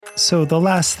So the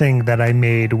last thing that I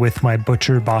made with my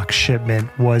Butcher Box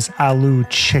shipment was aloo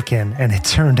chicken, and it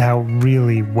turned out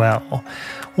really well.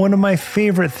 One of my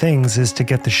favorite things is to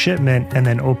get the shipment and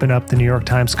then open up the New York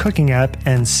Times cooking app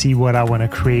and see what I want to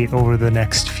create over the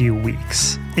next few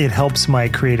weeks. It helps my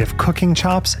creative cooking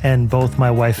chops, and both my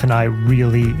wife and I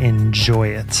really enjoy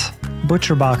it.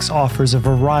 ButcherBox offers a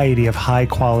variety of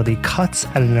high-quality cuts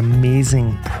at an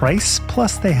amazing price,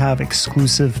 plus they have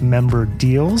exclusive member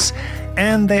deals,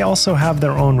 and they also have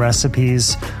their own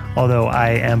recipes, although I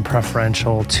am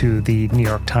preferential to the New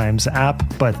York Times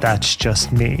app, but that's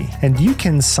just me. And you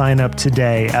can sign up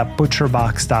today at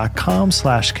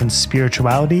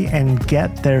butcherbox.com/conspirituality and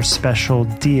get their special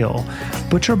deal.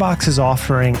 ButcherBox is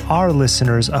offering our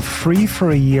listeners a free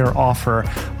for a year offer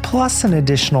plus an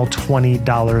additional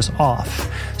 $20 off.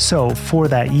 So for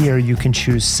that year, you can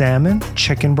choose salmon,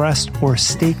 chicken breast, or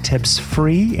steak tips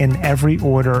free in every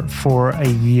order for a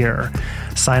year.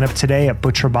 Sign up today at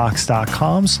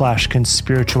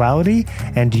butcherbox.com/conspirituality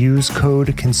and use code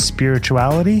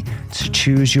conspirituality to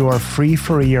choose your free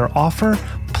for a year offer,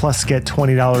 plus get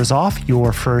 $20 off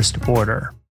your first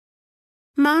order.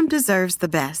 Mom deserves the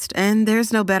best, and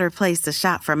there's no better place to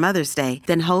shop for Mother's Day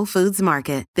than Whole Foods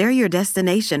Market. They're your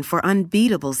destination for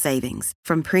unbeatable savings,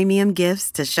 from premium gifts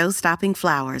to show-stopping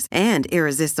flowers and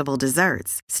irresistible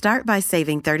desserts. Start by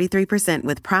saving 33%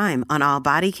 with Prime on all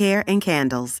body care and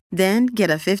candles. Then get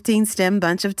a 15-stem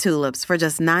bunch of tulips for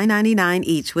just $9.99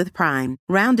 each with Prime.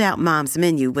 Round out Mom's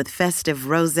menu with festive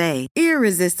rosé,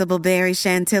 irresistible berry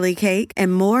chantilly cake,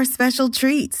 and more special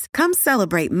treats. Come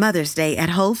celebrate Mother's Day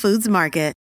at Whole Foods Market.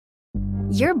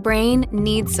 Your brain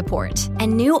needs support,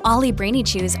 and new Ollie Brainy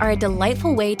Chews are a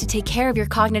delightful way to take care of your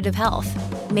cognitive health.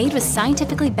 Made with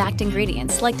scientifically backed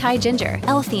ingredients like Thai ginger,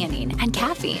 L-theanine, and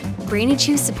caffeine, Brainy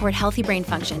Chews support healthy brain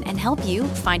function and help you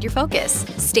find your focus,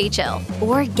 stay chill,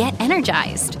 or get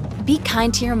energized. Be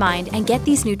kind to your mind and get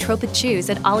these nootropic chews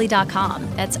at ollie.com.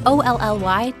 That's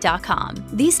OLLY.com.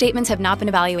 These statements have not been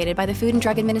evaluated by the Food and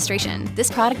Drug Administration. This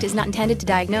product is not intended to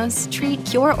diagnose, treat,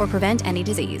 cure, or prevent any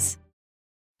disease.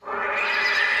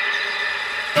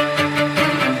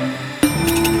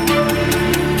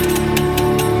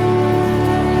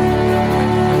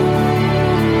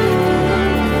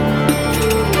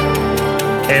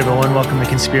 Hey everyone, welcome to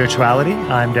Conspirituality.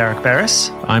 I'm Derek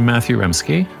Barris. I'm Matthew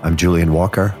Remski. I'm Julian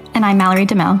Walker. And I'm Mallory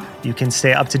DeMille. You can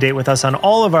stay up to date with us on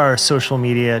all of our social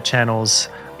media channels.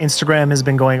 Instagram has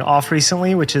been going off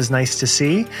recently, which is nice to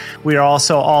see. We are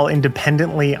also all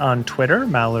independently on Twitter,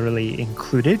 Mallory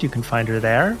included. You can find her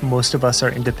there. Most of us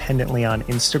are independently on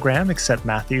Instagram, except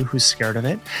Matthew, who's scared of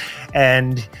it.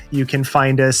 And you can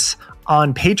find us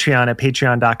on Patreon at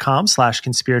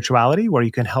patreon.com/conspirituality, where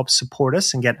you can help support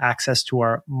us and get access to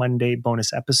our Monday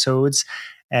bonus episodes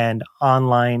and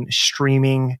online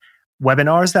streaming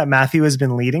webinars that Matthew has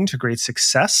been leading to great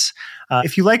success.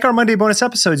 If you like our Monday bonus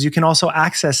episodes, you can also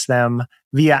access them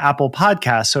via Apple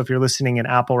Podcasts. So if you're listening in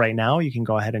Apple right now, you can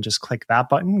go ahead and just click that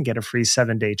button and get a free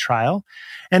 7-day trial.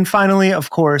 And finally, of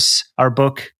course, our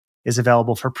book is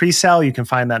available for pre-sale. You can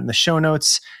find that in the show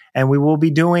notes. And we will be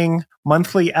doing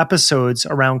monthly episodes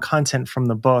around content from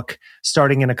the book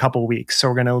starting in a couple weeks. So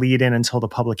we're going to lead in until the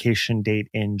publication date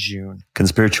in June.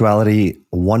 Conspirituality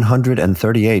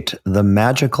 138, The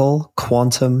Magical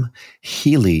Quantum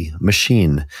Healy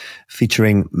Machine,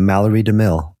 featuring Mallory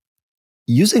DeMille.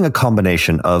 Using a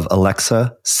combination of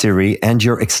Alexa, Siri, and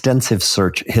your extensive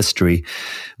search history,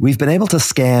 we've been able to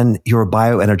scan your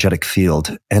bioenergetic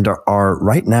field and are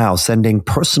right now sending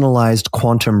personalized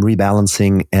quantum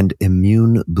rebalancing and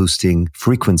immune boosting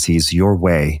frequencies your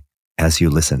way as you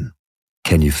listen.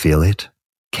 Can you feel it?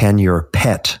 Can your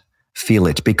pet feel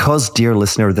it? Because, dear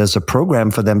listener, there's a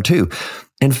program for them too.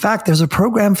 In fact, there's a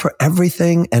program for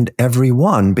everything and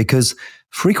everyone because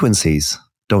frequencies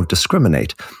don't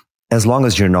discriminate. As long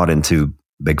as you're not into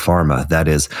big pharma, that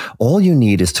is, all you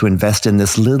need is to invest in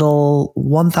this little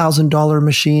 $1,000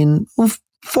 machine,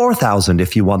 $4,000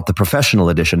 if you want the professional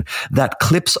edition, that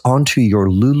clips onto your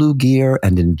Lulu gear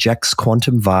and injects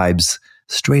quantum vibes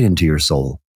straight into your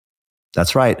soul.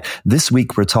 That's right. This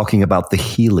week, we're talking about the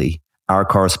Healy. Our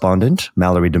correspondent,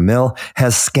 Mallory DeMille,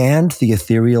 has scanned the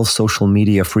ethereal social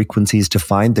media frequencies to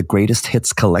find the greatest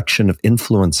hits collection of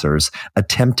influencers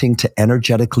attempting to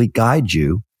energetically guide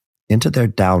you into their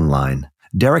downline.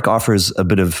 Derek offers a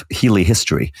bit of Healy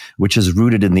history, which is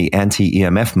rooted in the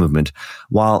anti-EMF movement,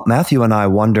 while Matthew and I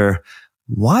wonder,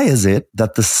 why is it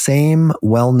that the same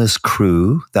wellness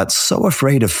crew that's so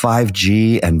afraid of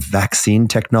 5G and vaccine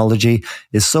technology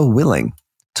is so willing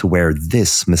to wear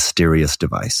this mysterious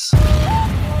device?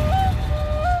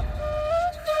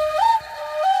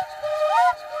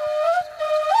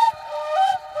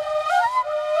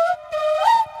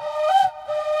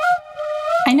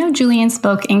 I know Julian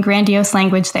spoke in grandiose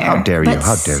language there. How dare you?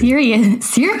 How dare you?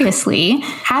 Seriously,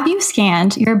 have you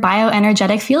scanned your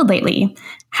bioenergetic field lately?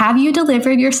 Have you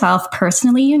delivered yourself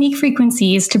personally unique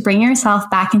frequencies to bring yourself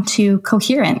back into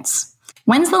coherence?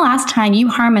 When's the last time you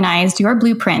harmonized your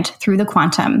blueprint through the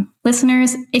quantum?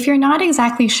 Listeners, if you're not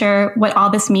exactly sure what all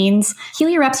this means,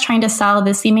 Healy reps trying to sell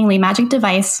this seemingly magic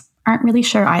device aren't really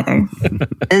sure either.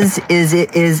 It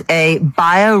is a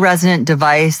bioresonant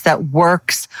device that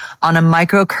works on a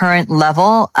microcurrent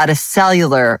level at a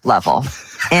cellular level.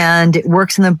 And it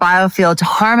works in the biofield to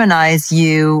harmonize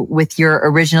you with your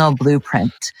original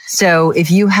blueprint. So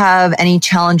if you have any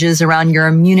challenges around your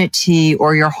immunity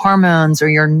or your hormones or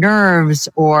your nerves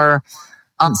or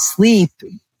sleep,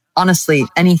 honestly,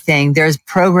 anything, there's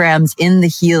programs in the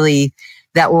Healy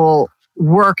that will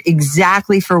work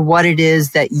exactly for what it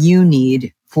is that you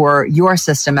need for your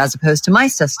system as opposed to my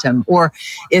system. Or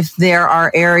if there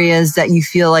are areas that you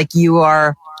feel like you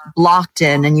are blocked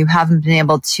in and you haven't been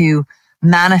able to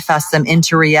manifest them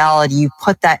into reality, you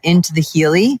put that into the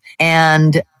Healy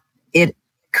and it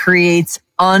creates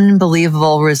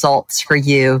unbelievable results for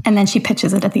you. And then she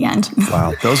pitches it at the end.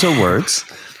 Wow, those are words.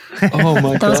 Oh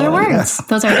my God. Those are words.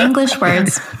 Those are English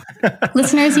words.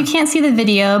 Listeners, you can't see the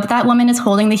video, but that woman is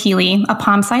holding the Healy, a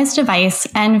palm-sized device,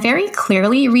 and very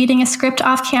clearly reading a script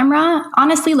off camera,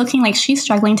 honestly looking like she's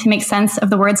struggling to make sense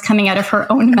of the words coming out of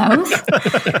her own mouth.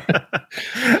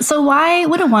 So why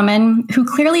would a woman who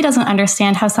clearly doesn't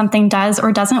understand how something does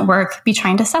or doesn't work be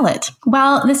trying to sell it?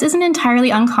 Well, this isn't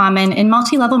entirely uncommon in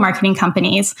multi-level marketing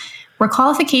companies, where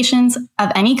qualifications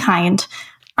of any kind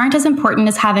aren't as important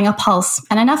as having a pulse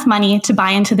and enough money to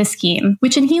buy into the scheme,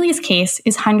 which in Healy's case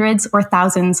is hundreds or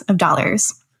thousands of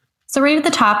dollars. So right at the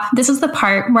top, this is the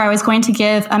part where I was going to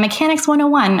give a mechanics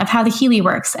 101 of how the Healy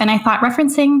works, and I thought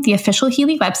referencing the official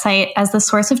Healy website as the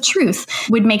source of truth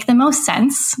would make the most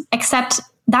sense, except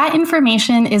that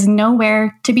information is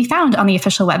nowhere to be found on the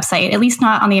official website, at least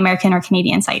not on the American or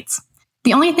Canadian sites.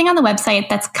 The only thing on the website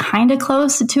that's kind of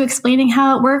close to explaining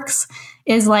how it works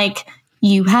is like,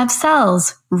 you have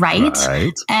cells, right?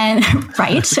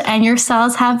 And your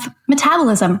cells have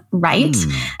metabolism, right?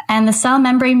 And the cell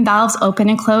membrane valves open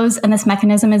and close, and this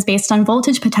mechanism is based on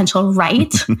voltage potential,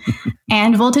 right?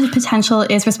 And voltage potential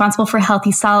is responsible for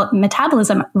healthy cell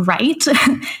metabolism, right?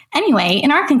 Anyway,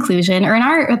 in our conclusion, or in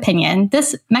our opinion,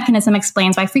 this mechanism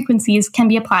explains why frequencies can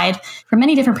be applied for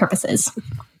many different purposes.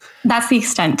 That's the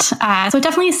extent. So it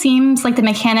definitely seems like the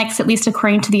mechanics, at least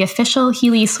according to the official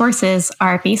Healy sources,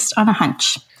 are based on a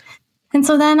hunch. And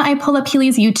so then I pull up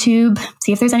Healy's YouTube,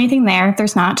 see if there's anything there.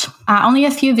 There's not. Only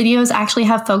a few videos actually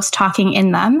have folks talking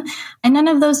in them, and none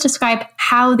of those describe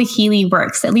how the Healy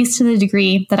works, at least to the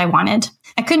degree that I wanted.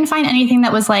 I couldn't find anything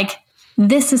that was like,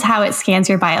 this is how it scans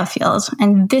your biofield,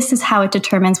 and this is how it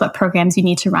determines what programs you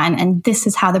need to run, and this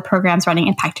is how the programs running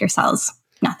impact your cells.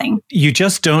 Nothing. You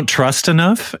just don't trust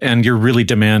enough, and you're really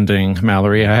demanding,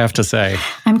 Mallory, I have to say.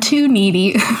 I'm too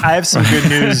needy. I have some good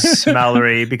news,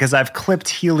 Mallory, because I've clipped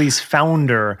Healy's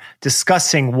founder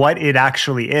discussing what it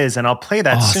actually is, and I'll play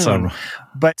that soon.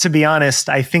 But to be honest,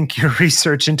 I think your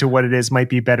research into what it is might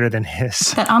be better than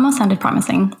his. That almost sounded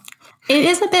promising. It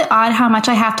is a bit odd how much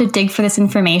I have to dig for this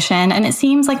information, and it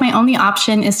seems like my only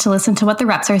option is to listen to what the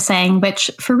reps are saying,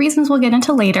 which, for reasons we'll get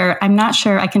into later, I'm not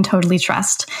sure I can totally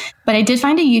trust. But I did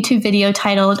find a YouTube video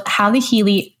titled How the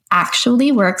Healy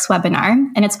Actually Works webinar,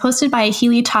 and it's posted by a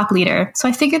Healy top leader, so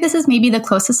I figure this is maybe the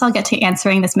closest I'll get to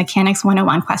answering this Mechanics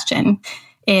 101 question.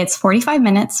 It's 45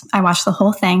 minutes, I watched the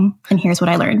whole thing, and here's what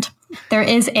I learned. There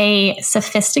is a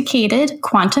sophisticated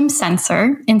quantum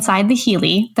sensor inside the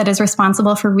Healy that is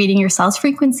responsible for reading your cell's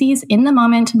frequencies in the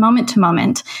moment to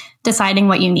moment, deciding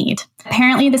what you need.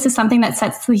 Apparently, this is something that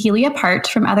sets the Healy apart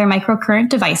from other microcurrent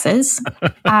devices.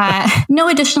 No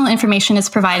additional information is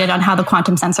provided on how the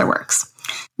quantum sensor works.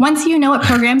 Once you know what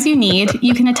programs you need,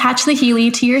 you can attach the Healy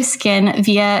to your skin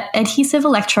via adhesive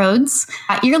electrodes,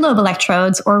 earlobe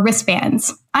electrodes, or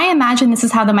wristbands. I imagine this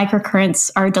is how the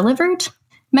microcurrents are delivered.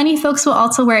 Many folks will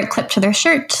also wear it clipped to their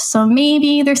shirt, so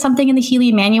maybe there's something in the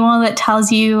Healy manual that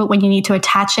tells you when you need to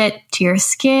attach it to your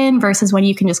skin versus when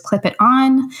you can just clip it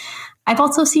on. I've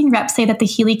also seen reps say that the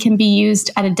Healy can be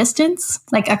used at a distance,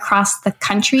 like across the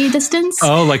country distance.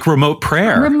 Oh, like remote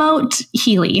prayer. Remote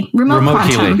Healy. Remote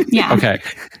quantum. Healy. Yeah. Okay.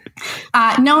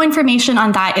 No information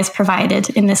on that is provided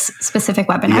in this specific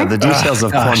webinar. Yeah, the details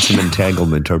of quantum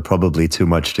entanglement are probably too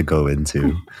much to go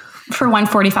into. For one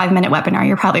 45-minute webinar,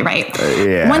 you're probably right.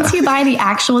 Yeah. Once you buy the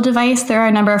actual device, there are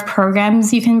a number of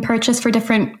programs you can purchase for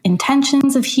different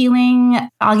intentions of healing.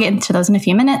 I'll get into those in a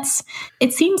few minutes.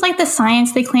 It seems like the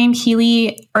science they claim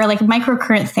Healy or like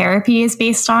microcurrent therapy is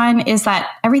based on is that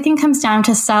everything comes down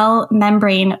to cell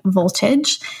membrane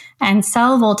voltage. And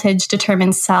cell voltage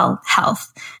determines cell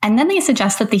health. And then they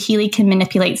suggest that the Healy can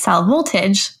manipulate cell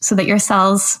voltage so that your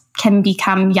cells can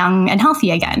become young and healthy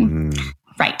again.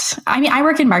 Right. I mean, I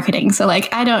work in marketing, so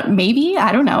like, I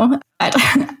don't know.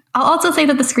 I'll also say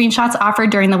that the screenshots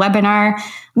offered during the webinar,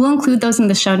 we'll include those in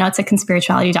the show notes at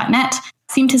conspirituality.net,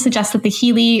 seem to suggest that the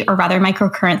Healy, or rather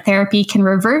microcurrent therapy, can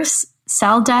reverse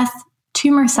cell death,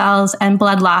 tumor cells, and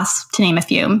blood loss, to name a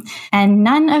few. And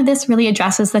none of this really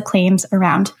addresses the claims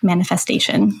around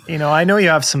manifestation. You know, I know you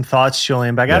have some thoughts,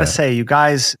 Julian, but I got to say, you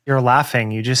guys, you're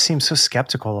laughing. You just seem so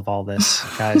skeptical of all this,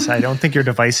 guys. I don't think your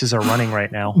devices are running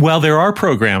right now. Well, there are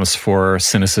programs for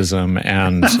cynicism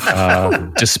and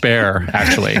despair,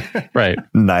 actually. Right.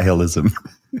 Nihilism.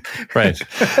 Right.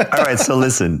 All right. So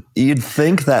listen, you'd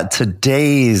think that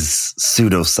today's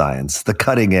pseudoscience, the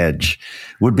cutting edge,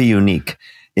 would be unique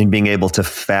in being able to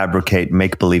fabricate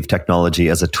make-believe technology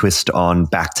as a twist on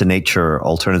back to nature,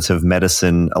 alternative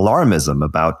medicine alarmism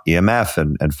about EMF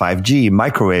and 5G,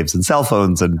 microwaves and cell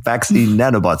phones and vaccine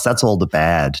nanobots. That's all the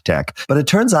bad tech. But it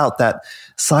turns out that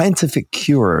scientific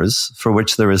cures for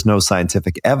which there is no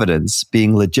scientific evidence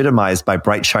being legitimized by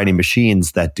bright, shiny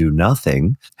machines that do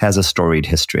nothing has a storied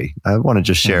history. I want to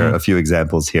just share a few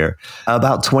examples here.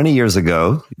 About 20 years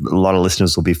ago, a lot of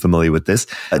listeners will be familiar with this,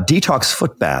 detox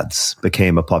foot baths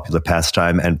became a popular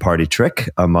pastime and party trick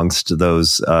amongst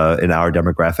those in our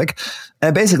demographic.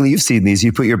 And basically, you've seen these.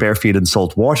 You put your bare feet in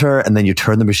salt water, and then you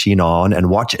turn the machine on and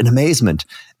watch in amazement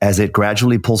as it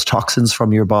gradually pulls toxins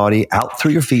from your body out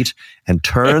through your feet and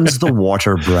turns the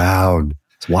water brown.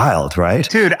 It's wild, right?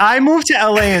 Dude, I moved to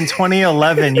LA in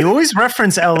 2011. You always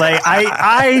reference LA.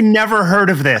 I never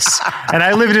heard of this. And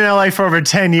I lived in LA for over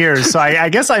 10 years. So I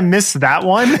guess I missed that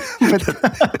one.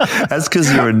 That's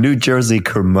because you're a New Jersey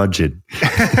curmudgeon.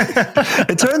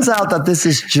 It turns out that this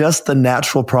is just the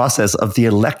natural process of the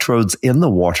electrodes in the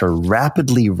water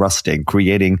rapidly rusting,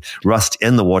 creating rust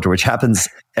in the water, which happens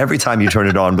every time you turn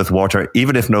it on with water,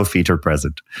 even if no feet are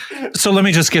present. So let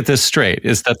me just get this straight,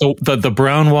 is that the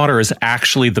brown water is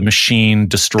actually the machine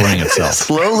destroying itself.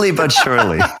 Slowly but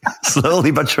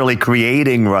surely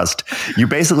creating rust. You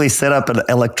basically set up an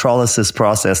electrolysis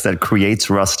process that creates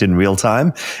rust in real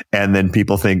time. And then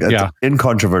people think it's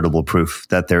incontrovertible proof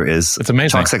that there is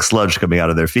toxic sludge coming out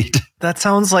of their feet. That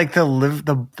sounds like the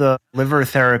liver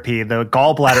therapy, the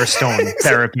gallbladder stone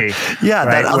therapy. Yeah,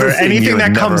 right? that other where thing anything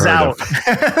that comes out.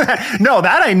 No,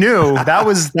 that I knew. That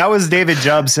was David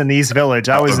Jubbs in the East Village.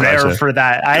 I was there for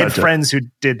that. I had friends who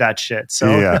did that shit.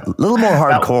 So yeah, a little more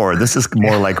hardcore. This is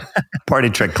more like party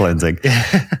trick cleansing.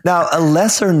 Now, a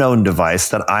lesser known device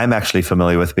that I'm actually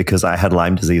familiar with because I had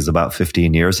Lyme disease about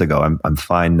 15 years ago. I'm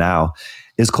fine now.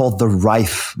 Is called the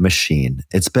Rife machine.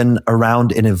 It's been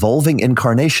around in evolving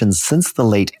incarnations since the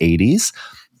late 80s.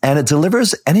 And it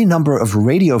delivers any number of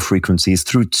radio frequencies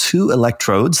through 2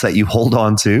 electrodes that you hold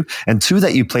on to and 2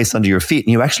 that you place under your feet.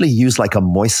 And you actually use like a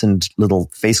moistened little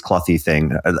face clothy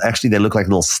thing. Actually, they look like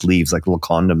little sleeves, like little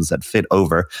condoms that fit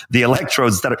over the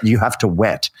electrodes that you have to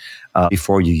wet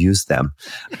before you use them.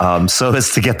 So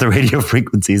as to get the radio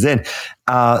frequencies in.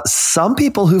 Some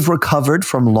people who've recovered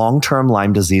from long-term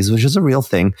Lyme disease, which is a real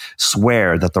thing,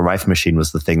 swear that the Rife machine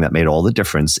was the thing that made all the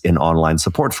difference in online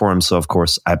support forums. So, of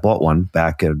course, I bought one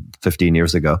back 15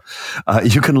 years ago.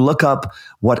 You can look up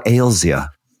what ails you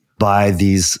by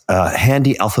these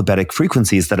handy alphabetic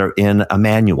frequencies that are in a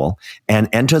manual and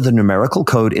enter the numerical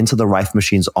code into the Rife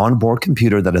machine's onboard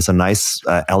computer that is a nice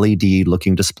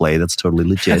LED-looking display that's totally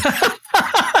legit.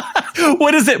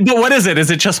 What is it? But what is it? Is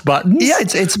it just buttons? Yeah,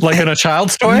 it's like in a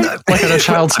child's toy? Like in a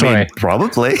child's toy. I mean,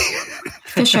 probably.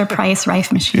 Fisher-Price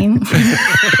Rife machine.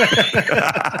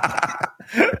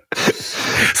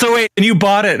 So wait, and you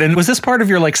bought it, and was this part of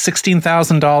your like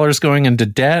 $16,000 going into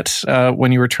debt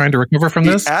when you were trying to recover from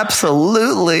this?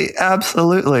 Absolutely.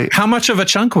 How much of a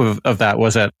chunk of that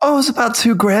was it? Oh, it was about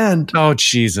 $2,000. Oh,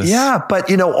 Jesus. Yeah, but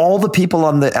you know, all the people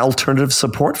on the alternative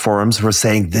support forums were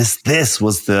saying this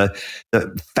was the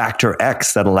factor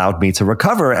X that allowed me to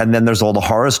recover. And then there's all the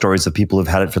horror stories of people who've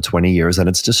had it for 20 years and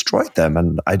it's destroyed them.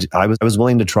 And I was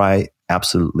willing to try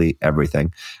absolutely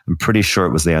everything. I'm pretty sure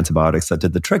it was the antibiotics that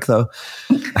did the trick, though.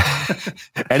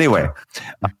 Anyway,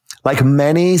 Like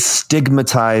many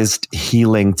stigmatized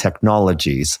healing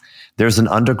technologies, there's an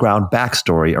underground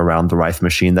backstory around the Rife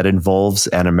machine that involves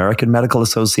an American Medical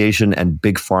Association and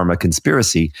Big Pharma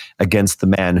conspiracy against the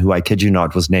man who, I kid you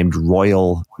not, was named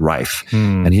Royal Rife.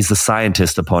 And he's the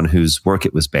scientist upon whose work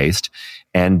it was based.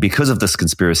 And because of this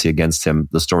conspiracy against him,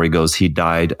 the story goes he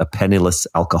died a penniless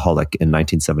alcoholic in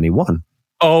 1971.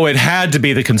 Oh, it had to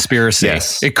be the conspiracy.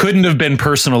 Yes. It couldn't have been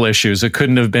personal issues. It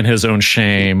couldn't have been his own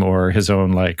shame or his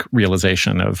own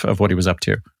realization of what he was up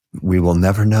to. We will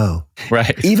never know.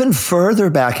 Right. Even further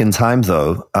back in time,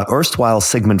 though, erstwhile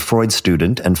Sigmund Freud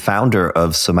student and founder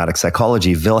of somatic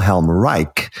psychology, Wilhelm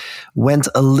Reich, went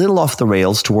a little off the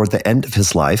rails toward the end of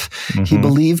his life. He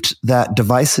believed that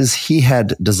devices he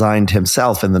had designed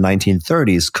himself in the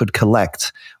 1930s could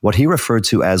collect what he referred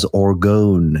to as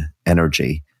orgone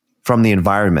energy from the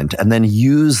environment and then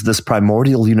use this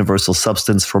primordial universal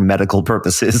substance for medical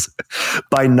purposes.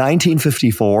 By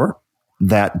 1954,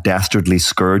 that dastardly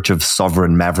scourge of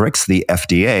sovereign mavericks, the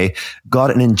FDA,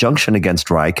 got an injunction against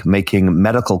Reich making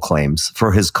medical claims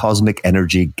for his cosmic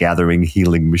energy gathering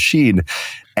healing machine.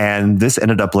 And this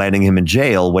ended up landing him in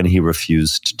jail when he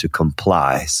refused to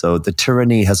comply. So the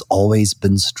tyranny has always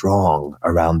been strong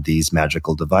around these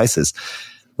magical devices.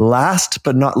 Last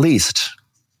but not least,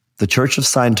 the Church of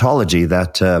Scientology,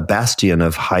 that bastion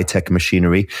of high-tech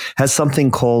machinery, has something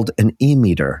called an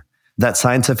e-meter that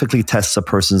scientifically tests a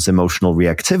person's emotional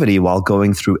reactivity while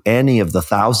going through any of the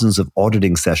thousands of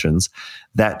auditing sessions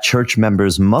that church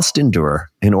members must endure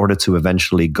in order to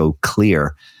eventually go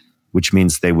clear, which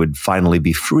means they would finally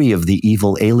be free of the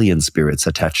evil alien spirits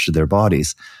attached to their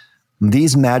bodies.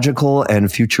 These magical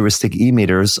and futuristic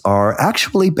e-meters are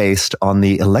actually based on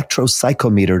the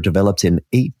electropsychometer developed in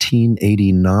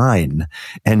 1889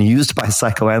 and used by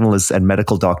psychoanalysts and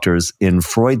medical doctors in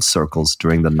Freud circles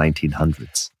during the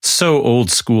 1900s. So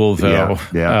old school, though,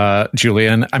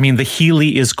 Julian. I mean, the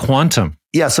Healy is quantum.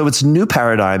 Yeah, so it's new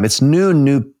paradigm. It's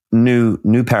new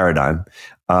paradigm.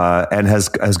 And has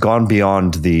gone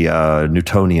beyond the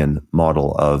Newtonian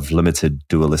model of limited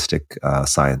dualistic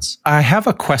science. I have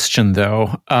a question,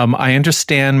 though. I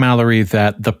understand, Mallory,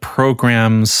 that the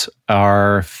programs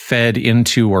are fed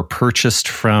into or purchased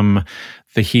from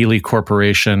the Healy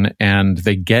Corporation, and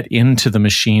they get into the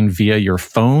machine via your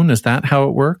phone. Is that how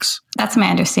it works? That's my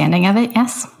understanding of it,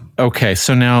 yes. Okay,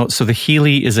 so the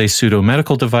Healy is a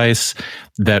pseudo-medical device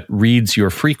that reads your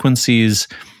frequencies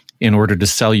in order to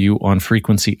sell you on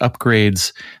frequency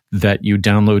upgrades that you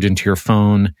download into your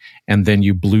phone and then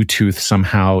you Bluetooth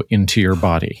somehow into your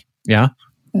body. Yeah?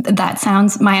 That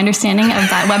sounds my understanding of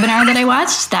that webinar that I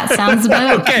watched. That sounds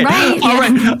about right. All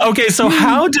right. Okay. So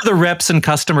how do the reps and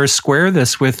customers square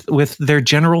this with their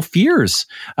general fears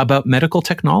about medical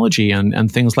technology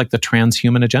and things like the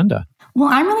transhuman agenda? Well,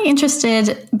 I'm really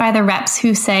interested by the reps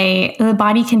who say the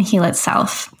body can heal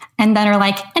itself. And then are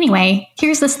like, anyway,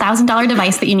 here's this $1,000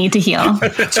 device that you need to heal.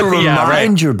 To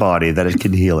remind your body that it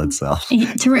can heal itself.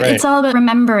 It's all about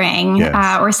remembering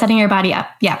or setting your body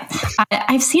up. Yeah.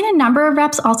 I've seen a number of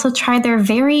reps also try their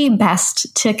very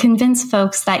best to convince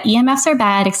folks that EMFs are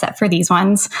bad, except for these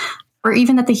ones, or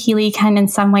even that the Healy can in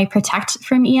some way protect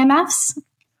from EMFs.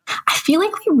 I feel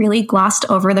like we really glossed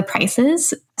over the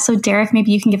prices. So Derek,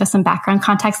 maybe you can give us some background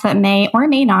context that may or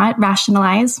may not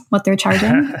rationalize what they're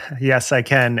charging. Yes, I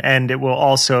can. And it will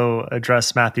also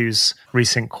address Matthew's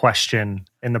recent question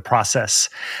in the process.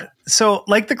 So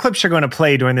like the clips you're going to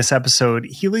play during this episode,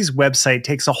 Healy's website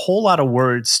takes a whole lot of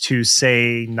words to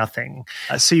say nothing.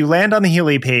 So you land on the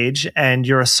Healy page and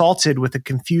you're assaulted with a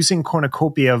confusing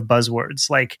cornucopia of buzzwords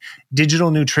like digital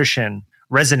nutrition,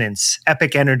 resonance,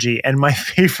 epic energy, and my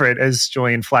favorite, as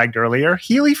Julian flagged earlier,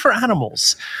 Healy for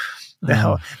animals.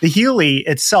 Now, the Healy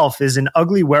itself is an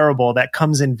ugly wearable that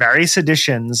comes in various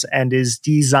editions and is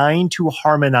designed to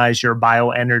harmonize your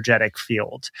bioenergetic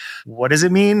field. What does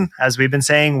it mean? As we've been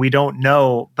saying, we don't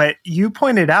know. But you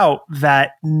pointed out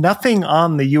that nothing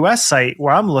on the US site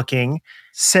where I'm looking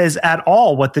says at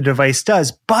all what the device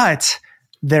does. But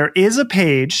there is a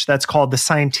page that's called The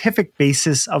Scientific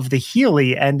Basis of the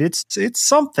Healy, and it's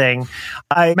something.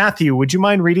 Matthew, would you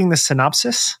mind reading the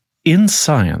synopsis? In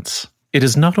science, it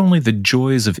is not only the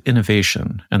joys of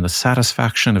innovation and the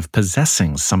satisfaction of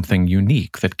possessing something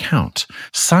unique that count.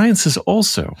 Science is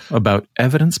also about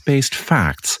evidence-based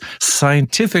facts,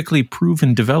 scientifically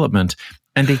proven development,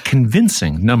 and a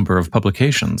convincing number of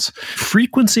publications.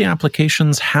 Frequency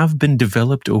applications have been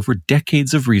developed over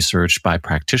decades of research by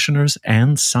practitioners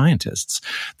and scientists.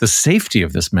 The safety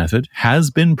of this method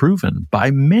has been proven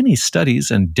by many studies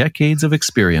and decades of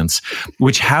experience,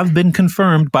 which have been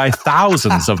confirmed by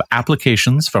thousands of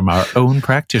applications from our own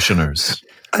practitioners.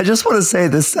 I just want to say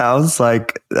this sounds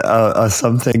like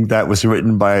something that was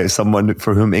written by someone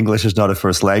for whom English is not a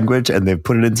first language, and they've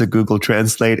put it into Google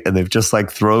Translate, and they've just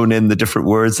like thrown in the different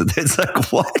words, and it's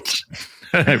like, what?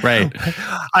 Right.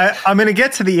 I'm going to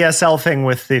get to the ESL thing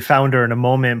with the founder in a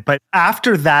moment, but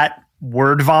after that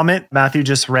word vomit Matthew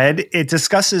just read, it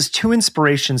discusses two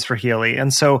inspirations for Healy.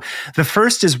 And so the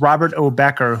first is Robert O.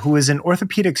 Becker, who is an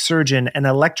orthopedic surgeon and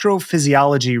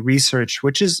electrophysiology research,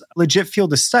 which is a legit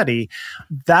field of study.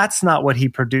 That's not what he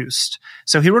produced.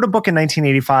 So he wrote a book in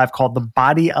 1985 called The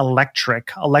Body Electric,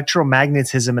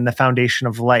 Electromagnetism and the Foundation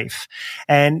of Life.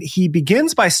 And he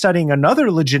begins by studying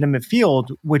another legitimate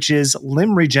field, which is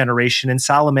limb regeneration in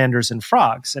salamanders and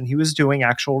frogs. And he was doing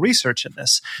actual research in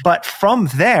this. But from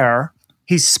there,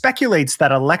 he speculates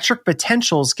that electric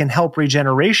potentials can help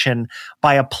regeneration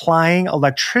by applying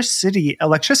electricity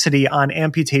on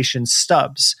amputation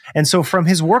stubs. And so from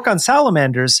his work on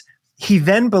salamanders, he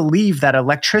then believed that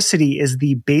electricity is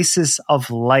the basis of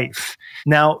life.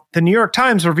 Now, the New York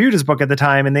Times reviewed his book at the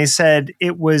time, and they said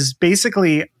it was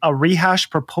basically a rehashed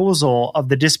proposal of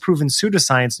the disproven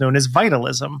pseudoscience known as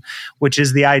vitalism, which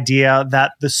is the idea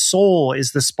that the soul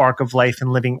is the spark of life in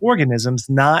living organisms,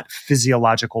 not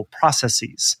physiological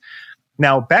processes.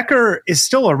 Now, Becker is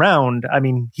still around. I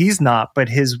mean, he's not, but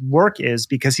his work is,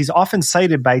 because he's often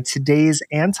cited by today's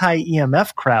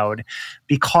anti-EMF crowd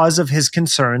because of his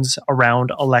concerns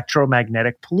around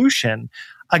electromagnetic pollution.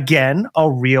 Again,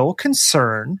 a real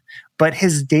concern, but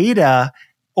his data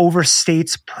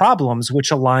overstates problems, which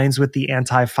aligns with the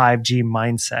anti-5G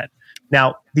mindset.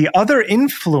 Now, the other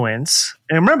influence,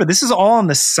 and remember, this is all on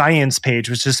the science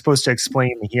page, which is supposed to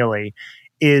explain the Healy,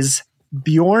 is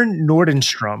Bjorn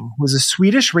Nordenstrom was a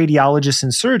Swedish radiologist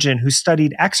and surgeon who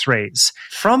studied X-rays.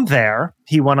 From there,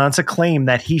 he went on to claim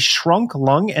that he shrunk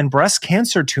lung and breast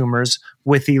cancer tumors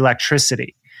with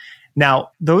electricity.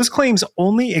 Now, those claims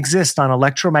only exist on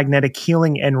electromagnetic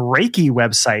healing and Reiki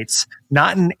websites,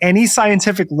 not in any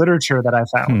scientific literature that I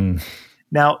found.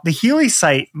 Now, the Healy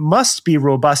site must be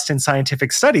robust in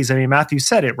scientific studies. I mean, Matthew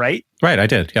said it, right? Right, I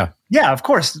did, yeah. Yeah, of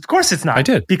course. Of course it's not. I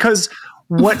did. Because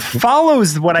what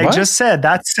follows what I just said,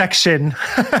 that section,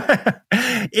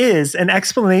 is an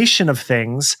explanation of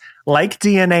things like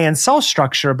DNA and cell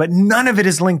structure, but none of it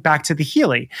is linked back to the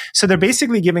Healy. So they're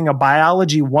basically giving a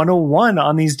biology 101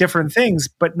 on these different things,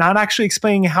 but not actually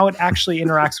explaining how it actually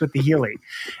interacts with the Healy.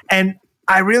 And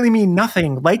I really mean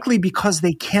nothing, likely because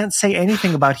they can't say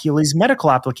anything about Healy's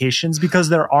medical applications because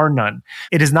there are none.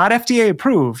 It is not FDA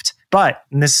approved, but,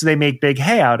 and this they make big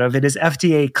hay out of, it is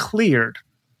FDA cleared.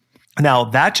 Now,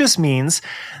 that just means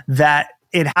that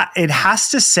it has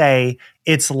to say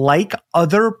it's like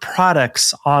other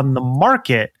products on the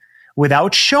market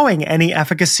without showing any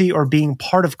efficacy or being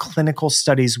part of clinical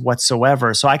studies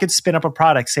whatsoever. So I could spin up a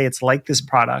product, say it's like this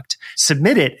product,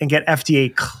 submit it, and get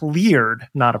FDA cleared,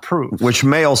 not approved. Which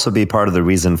may also be part of the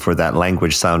reason for that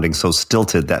language sounding so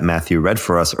stilted that Matthew read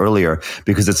for us earlier,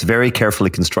 because it's very carefully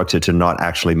constructed to not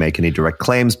actually make any direct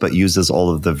claims, but uses all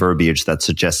of the verbiage that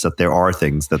suggests that there are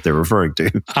things that they're referring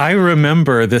to. I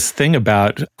remember this thing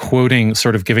about quoting,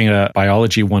 sort of giving a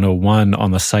biology 101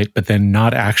 on the site, but then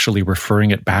not actually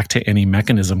referring it back to any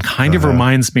mechanism. Kind of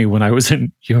reminds me when I was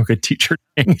in yoga teacher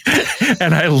training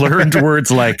and I learned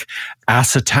words like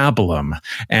acetabulum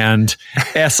and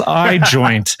SI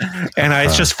joint, and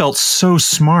I just felt so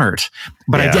smart.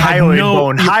 But I had hyoid no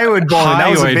bone. Hyoid bone. That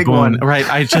was a big one. Right.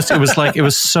 It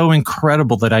was so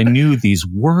incredible that I knew these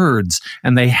words,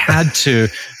 and that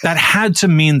had to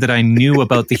mean that I knew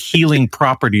about the healing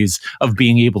properties of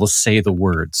being able to say the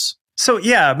words. So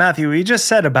yeah, Matthew, we just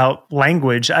said about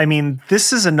language. I mean,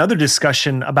 this is another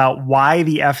discussion about why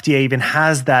the FDA even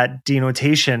has that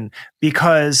denotation,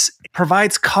 because it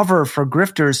provides cover for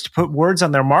grifters to put words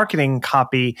on their marketing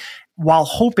copy while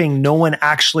hoping no one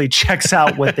actually checks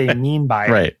out what they mean by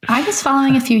it. Right. I was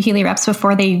following a few Healy reps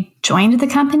before they joined the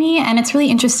company, and it's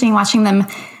really interesting watching them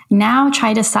now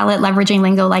try to sell it leveraging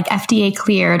lingo like FDA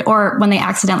cleared, or when they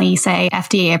accidentally say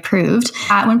FDA approved,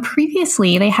 when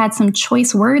previously they had some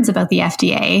choice words about the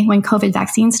FDA when COVID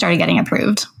vaccines started getting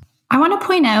approved. I want to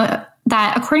point out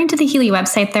that according to the Healy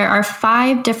website, there are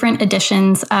 5 different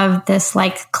editions of this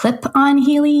like clip on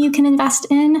Healy you can invest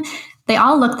in. They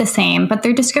all look the same, but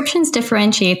their descriptions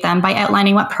differentiate them by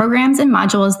outlining what programs and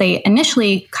modules they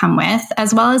initially come with,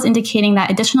 as well as indicating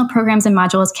that additional programs and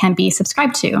modules can be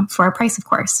subscribed to for a price, of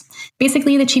course.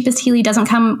 Basically, the cheapest Healy doesn't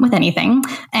come with anything,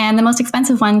 and the most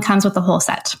expensive one comes with the whole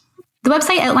set. The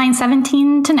website outlines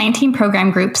 17 to 19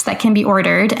 program groups that can be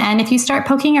ordered, and if you start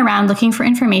poking around looking for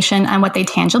information on what they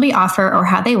tangibly offer or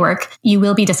how they work, you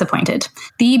will be disappointed.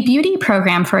 The beauty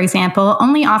program, for example,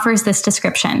 only offers this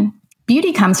description: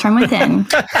 beauty comes from within.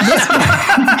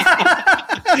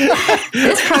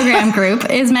 This program group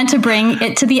is meant to bring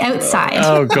it to the outside.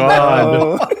 Oh,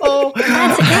 God.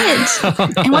 That's it.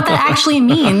 And what that actually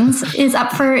means is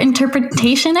up for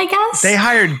interpretation, I guess. They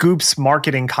hired Goop's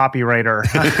marketing copywriter.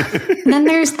 Then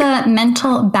there's the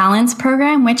mental balance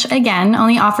program, which again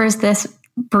only offers this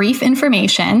brief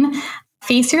information.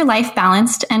 Face your life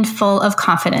balanced and full of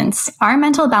confidence. Our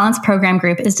mental balance program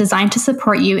group is designed to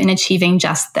support you in achieving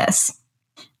just this.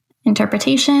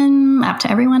 Interpretation, up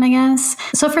to everyone, I guess.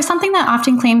 So for something that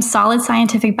often claims solid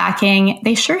scientific backing,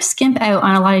 they sure skimp out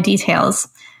on a lot of details.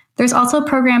 There's also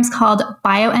programs called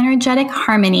bioenergetic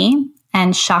harmony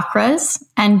and chakras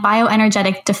and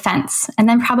bioenergetic defense. And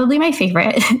then probably my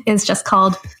favorite is just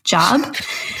called job,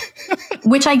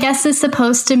 which I guess is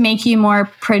supposed to make you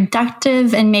more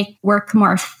productive and make work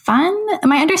more fun.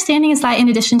 My understanding is that in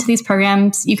addition to these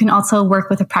programs, you can also work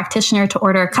with a practitioner to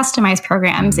order customized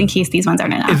programs in case these ones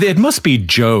aren't enough. It must be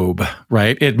Job,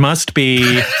 right? It must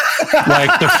be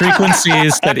like the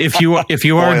frequencies that if you are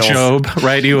Boils. Job,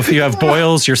 right? If you have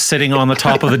boils, you're sitting on the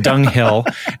top of the dunghill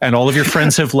and all of your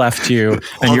friends have left you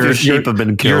and your sheep have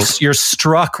been killed. You're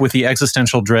struck with the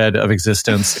existential dread of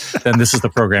existence, then this is the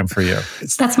program for you.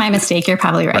 That's my mistake. You're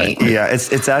probably right. Yeah,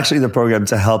 it's actually the program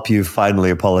to help you finally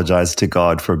apologize to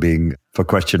God for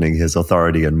questioning his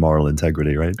authority and moral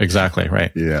integrity, right? Exactly,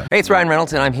 right. Yeah. Hey, it's Ryan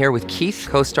Reynolds, and I'm here with Keith,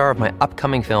 co-star of my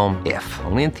upcoming film, If,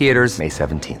 only in theaters May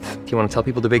 17th. Do you want to tell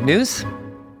people the big news?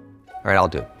 All right, I'll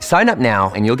do it. Sign up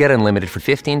now and you'll get unlimited for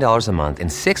 $15 a month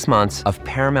and 6 months of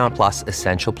Paramount Plus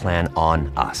Essential Plan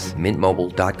on us.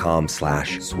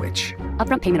 MintMobile.com/switch.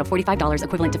 Upfront payment of $45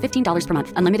 equivalent to $15 per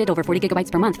month. Unlimited over 40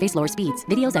 gigabytes per month. Face lower speeds.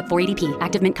 Videos at 480p.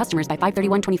 Active Mint customers by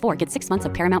 531.24 get 6 months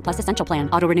of Paramount Plus Essential Plan.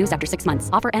 Auto renews after 6 months.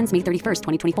 Offer ends May 31st,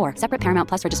 2024. Separate Paramount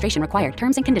Plus registration required.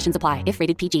 Terms and conditions apply if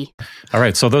rated PG. All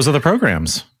right, so those are the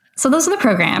programs. So those are the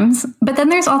programs, but then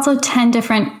there's also 10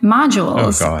 different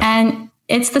modules. Oh, God. And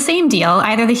it's the same deal.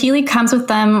 Either the Healy comes with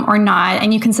them or not,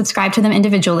 and you can subscribe to them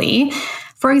individually.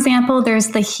 For example, there's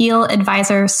the Heal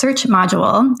Advisor Search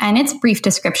module, and its brief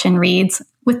description reads,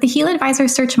 with the Heal Advisor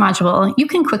Search module, you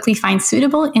can quickly find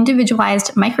suitable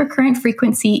individualized microcurrent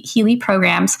frequency Healy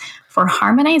programs for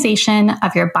harmonization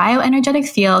of your bioenergetic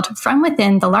field from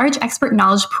within the large expert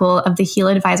knowledge pool of the Heal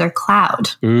Advisor cloud.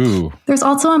 Ooh. There's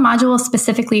also a module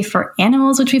specifically for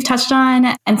animals, which we've touched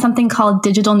on, and something called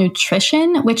digital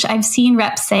nutrition, which I've seen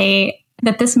reps say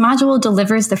that this module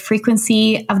delivers the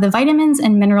frequency of the vitamins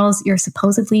and minerals you're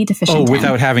supposedly deficient in. Oh,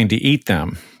 without having to eat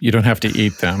them. You don't have to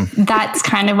eat them. That's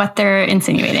kind of what they're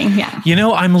insinuating, yeah. You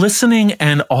know, I'm listening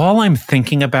and all I'm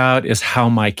thinking about is how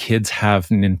my kids have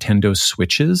Nintendo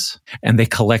Switches and they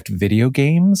collect video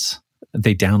games.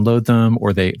 They download them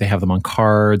or they have them on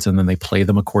cards and then they play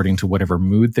them according to whatever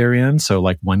mood they're in. So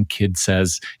like one kid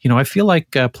says, you know, I feel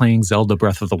like playing Zelda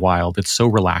Breath of the Wild. It's so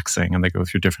relaxing. And they go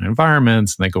through different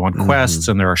environments and they go on quests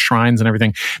and there are shrines and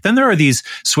everything. Then there are these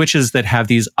Switches that have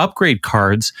these upgrade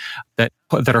cards that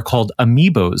are called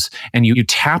amiibos. And you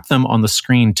tap them on the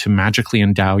screen to magically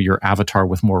endow your avatar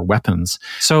with more weapons.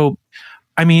 So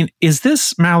I mean, is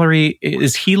this, Mallory,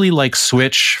 is Healy like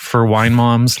Switch for wine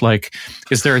moms? Like,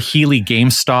 is there a Healy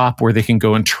GameStop where they can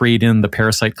go and trade in the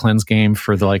Parasite Cleanse game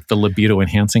for the libido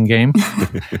enhancing game?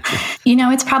 You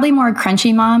know, it's probably more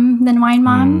Crunchy Mom than Wine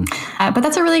Mom. But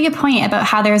that's a really good point about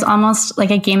how there's almost like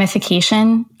a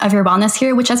gamification of your wellness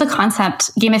here, which as a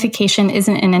concept, gamification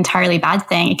isn't an entirely bad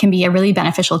thing. It can be a really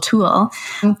beneficial tool.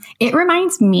 It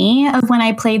reminds me of when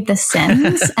I played The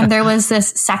Sims and there was this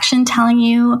section telling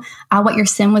you what your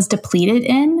sim was depleted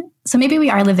in. So maybe we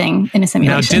are living in a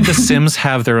simulation. Now, did the Sims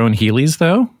have their own Healys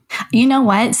though? You know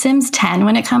what? Sims 10,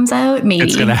 when it comes out, maybe.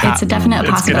 It's a definite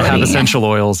possibility. It's going to have essential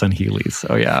oils and Healys.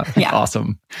 Oh yeah.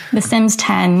 Awesome. The Sims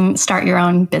 10, start your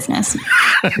own business.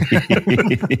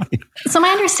 So my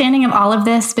understanding of all of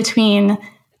this between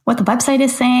what the website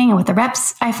is saying and what the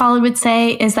reps I followed would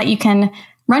say is that you can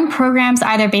run programs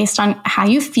either based on how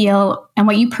you feel and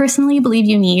what you personally believe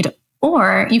you need,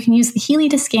 or you can use the Healy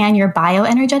to scan your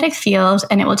bioenergetic field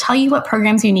and it will tell you what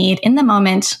programs you need in the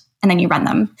moment and then you run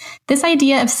them. This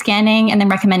idea of scanning and then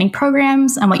recommending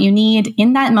programs and what you need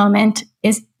in that moment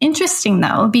is interesting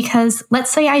though, because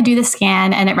let's say I do the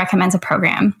scan and it recommends a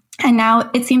program. And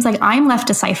now it seems like I'm left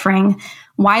deciphering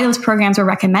why those programs were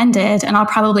recommended. And I'll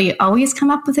probably always come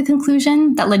up with a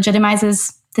conclusion that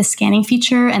legitimizes the scanning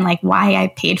feature and like why I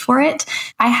paid for it.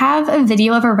 I have a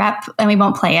video of a rep and we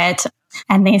won't play it.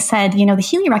 And they said, you know, the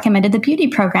Healy recommended the beauty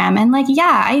program. And like,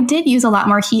 yeah, I did use a lot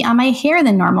more heat on my hair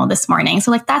than normal this morning.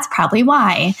 So like, that's probably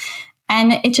why.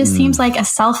 And it just seems like a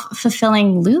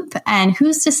self-fulfilling loop. And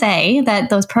who's to say that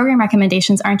those program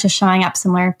recommendations aren't just showing up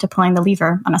similar to pulling the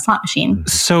lever on a slot machine?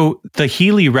 So the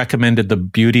Healy recommended the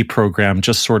beauty program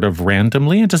just sort of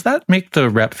randomly. And does that make the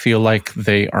rep feel like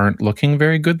they aren't looking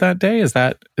very good that day? Is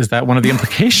that one of the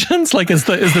implications? Like, is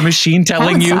the machine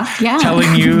telling you,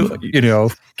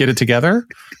 get it together?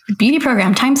 Beauty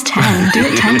program times 10. Do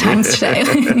it 10 times today.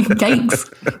 Yikes.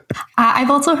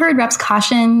 I've also heard reps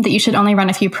caution that you should only run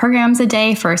a few programs a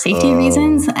day for safety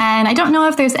reasons. And I don't know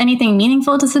if there's anything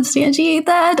meaningful to substantiate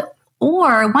that,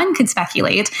 or one could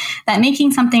speculate that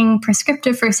making something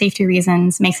prescriptive for safety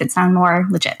reasons makes it sound more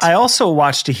legit. I also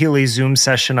watched a Healy Zoom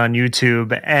session on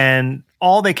YouTube, and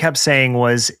all they kept saying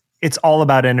was, it's all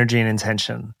about energy and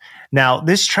intention. Now,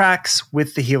 this tracks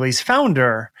with the Healy's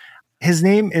founder. His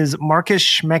name is Marcus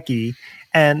Schmecke,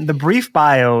 and the brief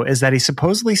bio is that he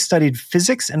supposedly studied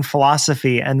physics and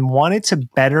philosophy and wanted to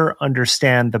better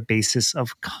understand the basis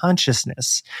of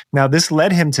consciousness. Now, this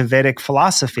led him to Vedic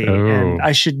philosophy, and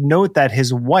I should note that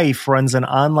his wife runs an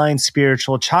online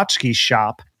spiritual tchotchke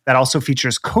shop that also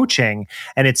features coaching,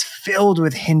 and it's filled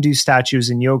with Hindu statues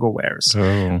and yoga wares.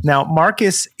 Now,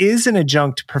 Marcus is an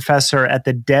adjunct professor at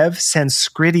the Dev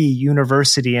Sanskriti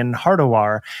University in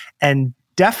Hardwar, and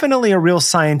definitely a real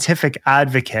scientific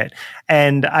advocate.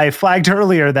 And I flagged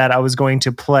earlier that I was going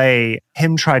to play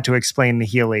him try to explain the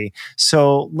Healy.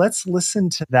 So let's listen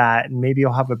to that, and maybe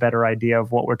you'll have a better idea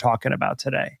of what we're talking about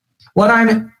today. What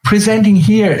I'm presenting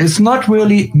here is not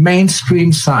really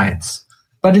mainstream science,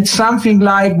 but it's something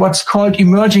like what's called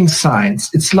emerging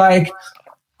science. It's like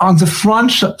on the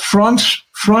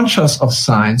frontiers of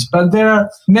science, but there are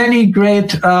many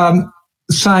great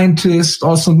scientists,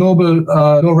 also Nobel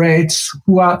laureates,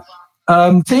 who are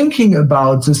thinking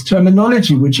about this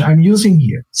terminology which I'm using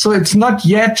here. So it's not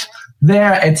yet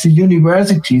there at the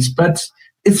universities, but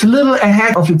it's a little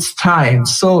ahead of its time.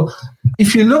 So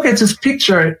if you look at this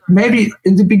picture, maybe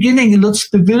in the beginning it looks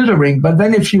bewildering, but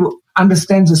then if you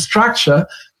understand the structure,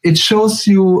 it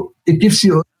gives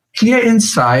you a clear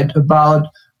insight about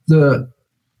the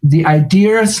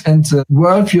ideas and the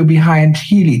worldview behind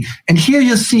Healy. And here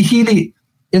you see Healy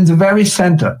in the very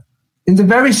center. In the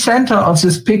very center of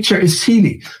this picture is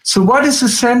Healy. So what is the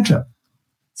center?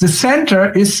 The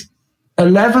center is a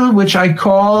level which I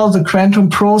call the quantum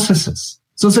processes.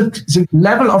 So the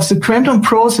level of the quantum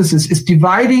processes is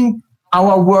dividing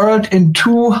our world in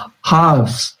two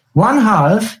halves. One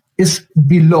half is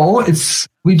below,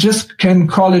 we just can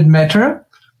call it matter.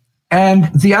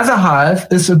 And the other half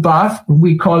is above,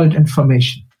 we call it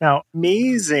information. Now,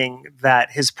 amazing that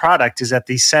his product is at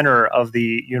the center of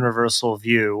the universal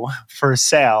view for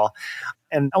sale.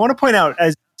 And I want to point out,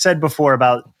 as I said before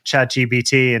about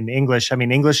ChatGPT and English, I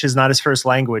mean, English is not his first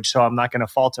language, so I'm not going to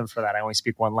fault him for that. I only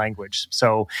speak one language.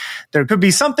 So there could be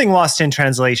something lost in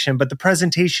translation, but the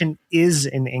presentation is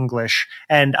in English.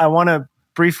 And I want to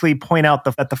briefly point out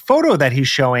that the photo that he's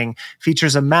showing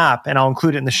features a map, and I'll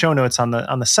include it in the show notes on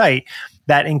the site,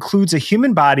 that includes a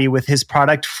human body with his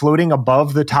product floating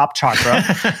above the top chakra.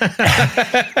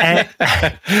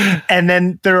 and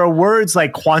then there are words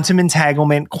like quantum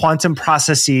entanglement, quantum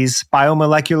processes,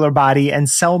 biomolecular body, and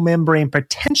cell membrane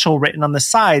potential written on the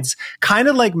sides, kind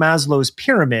of like Maslow's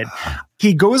pyramid.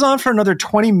 He goes on for another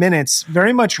 20 minutes,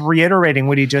 very much reiterating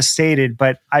what he just stated,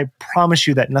 but I promise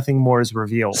you that nothing more is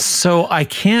revealed. So I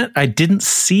didn't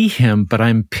see him, but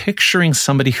I'm picturing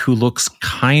somebody who looks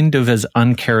kind of as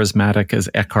uncharismatic as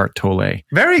Eckhart Tolle.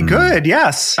 Very good,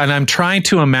 yes. And I'm trying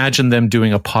to imagine them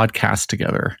doing a podcast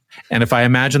together. And if I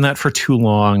imagine that for too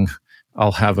long,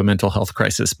 I'll have a mental health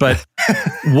crisis. But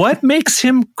what makes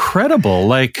him credible?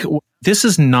 Like, this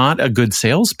is not a good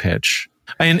sales pitch.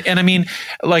 And I mean,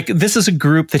 like, this is a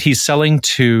group that he's selling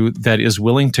to that is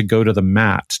willing to go to the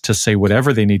mat to say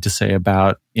whatever they need to say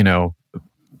about,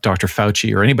 Dr.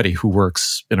 Fauci or anybody who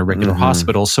works in a regular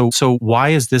hospital. So why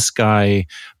is this guy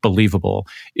believable?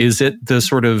 Is it the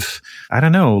sort of, I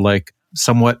don't know, like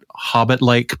somewhat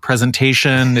Hobbit-like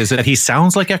presentation? Is it that he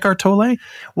sounds like Eckhart Tolle?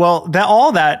 Well,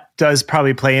 all that does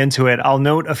probably play into it. I'll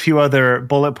note a few other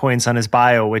bullet points on his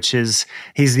bio, which is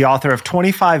he's the author of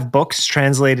 25 books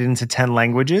translated into 10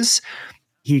 languages.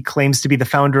 He claims to be the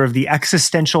founder of the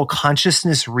Existential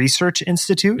Consciousness Research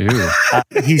Institute.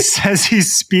 He says he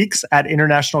speaks at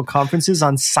international conferences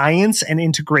on science and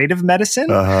integrative medicine.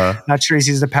 Not sure he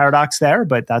sees the paradox there,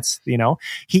 but that's,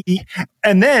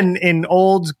 and then in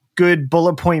old good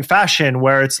bullet point fashion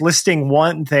where it's listing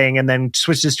one thing and then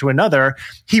switches to another,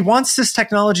 he wants this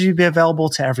technology to be available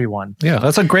to everyone. Yeah,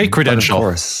 that's a great credential.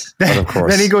 But of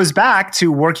course. Then he goes back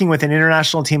to working with an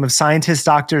international team of scientists,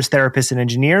 doctors, therapists, and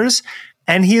engineers.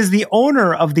 And he is the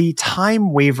owner of the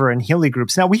Time Waver and Healy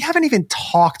groups. Now, we haven't even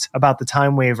talked about the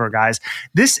Time Waver, guys.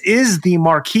 This is the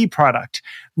marquee product.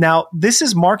 Now, this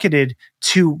is marketed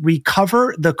to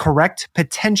recover the correct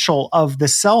potential of the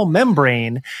cell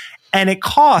membrane, and it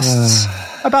costs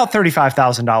about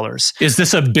 $35,000. Is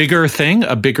this a bigger thing,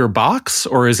 a bigger box,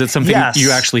 or is it something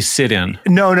you actually sit in?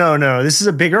 No. This is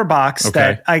a bigger box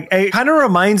that it kind of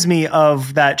reminds me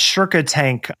of that Shirka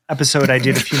Tank episode I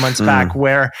did a few months back,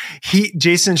 where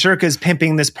Jason Shirka is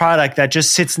pimping this product that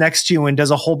just sits next to you and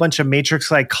does a whole bunch of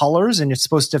matrix-like colors, and it's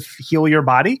supposed to heal your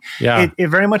body. Yeah. It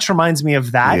very much reminds me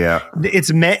of that. Yeah.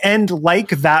 It's meant, and like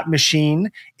that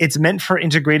machine, it's meant for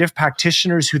integrative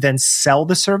practitioners who then sell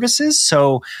the services.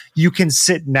 So you can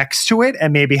sit next to it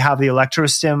and maybe have the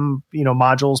electrostim,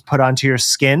 modules put onto your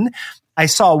skin. I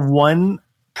saw one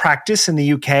practice in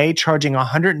the UK charging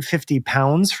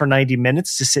 £150 for 90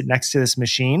 minutes to sit next to this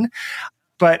machine.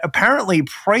 But apparently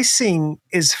pricing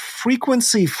is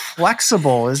frequency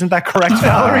flexible. Isn't that correct,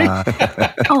 Mallory?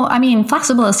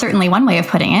 Flexible is certainly one way of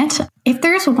putting it. If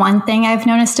there's one thing I've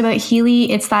noticed about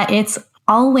Healy, it's that it's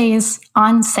always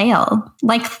on sale,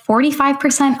 like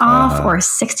 45% off or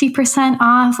 60%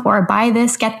 off, or buy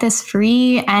this, get this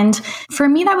free. And for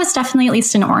me, that was definitely at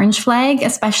least an orange flag,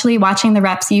 especially watching the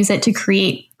reps use it to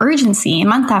create urgency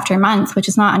month after month, which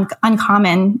is not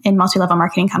uncommon in multi-level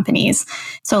marketing companies.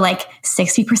 So like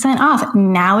 60% off.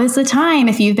 Now is the time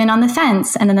if you've been on the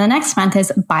fence. And then the next month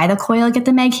is buy the coil, get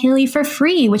the Meg Healy for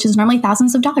free, which is normally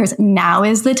thousands of dollars. Now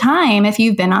is the time if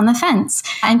you've been on the fence.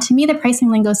 And to me, the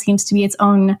pricing lingo seems to be its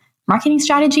own marketing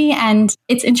strategy. And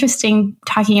it's interesting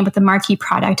talking about the marquee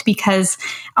product, because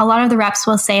a lot of the reps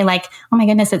will say like, oh my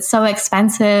goodness, it's so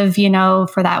expensive,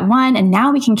 for that one. And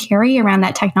now we can carry around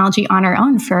that technology on our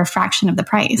own for a fraction of the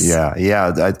price.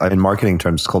 Yeah. In marketing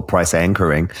terms, it's called price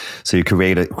anchoring. So you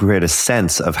create a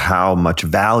sense of how much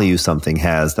value something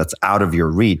has that's out of your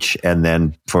reach. And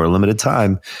then for a limited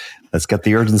time, let's get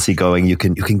the urgency going. You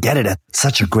can get it at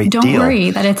such a great deal. Don't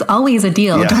worry that it's always a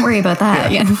deal. Yeah. Don't worry about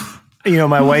that. Yeah.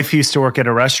 My wife used to work at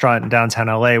a restaurant in downtown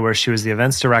LA where she was the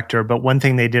events director. But one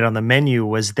thing they did on the menu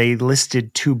was they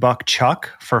listed $2 Chuck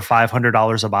for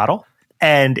 $500 a bottle.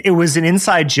 And it was an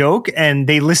inside joke. And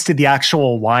they listed the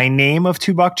actual wine name of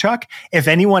 $2 Chuck. If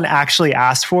anyone actually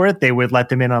asked for it, they would let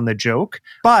them in on the joke.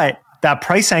 But that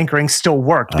price anchoring still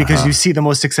worked because you see the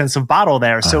most expensive bottle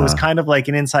there. So it was kind of like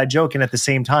an inside joke. And at the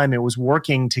same time, it was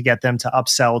working to get them to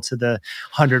upsell to the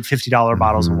 $150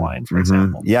 bottles of wine, for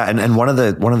example. Yeah. And one of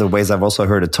the ways I've also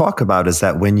heard it talk about is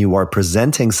that when you are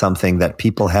presenting something that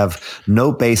people have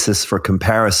no basis for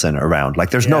comparison around,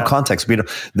 like there's no context,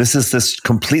 this is this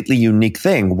completely unique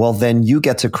thing. Well, then you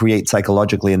get to create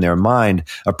psychologically in their mind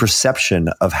a perception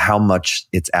of how much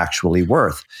it's actually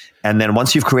worth. And then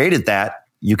once you've created that,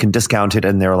 you can discount it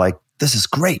and they're like, this is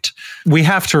great. We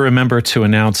have to remember to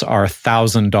announce our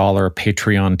 $1,000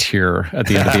 Patreon tier at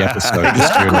the end of the episode.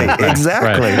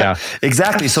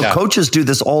 Exactly. So coaches do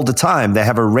this all the time. They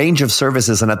have a range of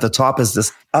services, and at the top is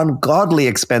this ungodly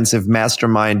expensive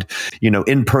mastermind,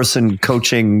 in-person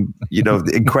coaching,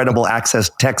 incredible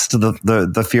access text to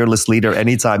the fearless leader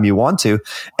anytime you want to.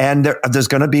 And there's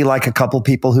going to be like a couple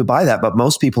people who buy that, but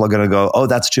most people are going to go, oh,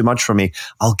 that's too much for me.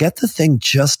 I'll get the thing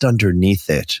just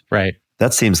underneath it. Right.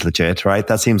 That seems legit, right?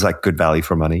 That seems like good value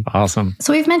for money. Awesome.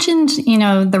 So we've mentioned,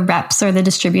 the reps or the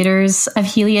distributors of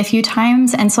Healy a few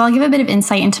times. And so I'll give a bit of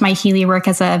insight into my Healy work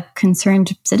as a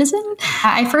concerned citizen.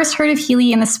 I first heard of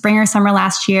Healy in the spring or summer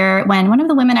last year when one of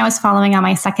the women I was following on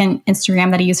my second Instagram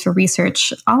that I use for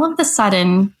research, all of a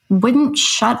sudden wouldn't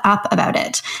shut up about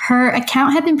it. Her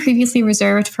account had been previously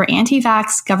reserved for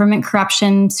anti-vax, government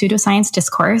corruption, pseudoscience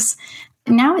discourse.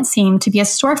 Now it seemed to be a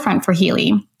storefront for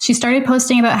Healy. She started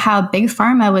posting about how Big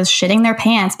Pharma was shitting their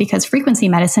pants because frequency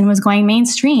medicine was going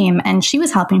mainstream, and she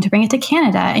was helping to bring it to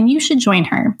Canada, and you should join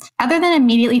her. Other than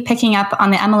immediately picking up on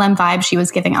the MLM vibe she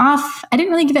was giving off, I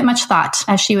didn't really give it much thought,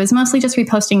 as she was mostly just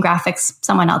reposting graphics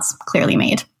someone else clearly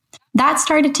made. That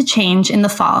started to change in the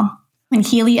fall, when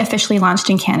Healy officially launched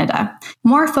in Canada.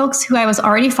 More folks who I was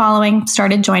already following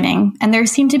started joining, and there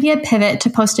seemed to be a pivot to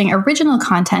posting original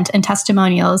content and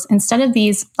testimonials instead of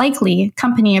these likely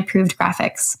company-approved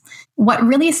graphics. What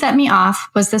really set me off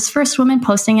was this first woman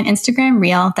posting an Instagram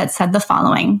reel that said the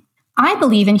following: I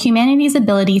believe in humanity's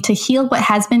ability to heal what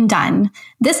has been done.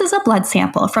 This is a blood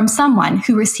sample from someone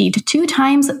who received 2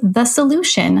 times the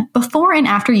solution before and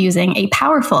after using a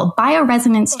powerful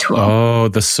bioresonance tool. Oh,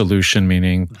 the solution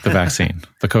meaning the vaccine,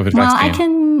 the COVID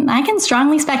vaccine. I can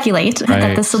strongly speculate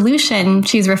that the solution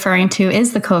she's referring to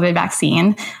is the COVID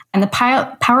vaccine, and the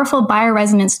powerful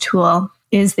bioresonance tool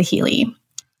is the Healy.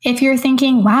 If you're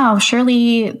thinking, wow,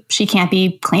 surely she can't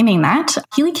be claiming that,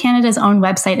 Healy Canada's own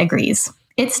website agrees.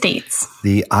 It states,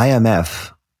 the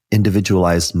IMF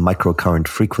individualized microcurrent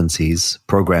frequencies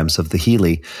programs of the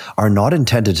Healy are not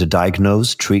intended to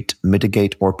diagnose, treat,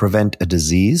 mitigate, or prevent a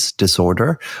disease,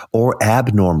 disorder, or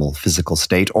abnormal physical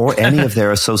state or any of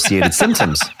their associated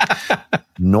symptoms.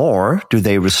 Nor do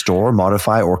they restore,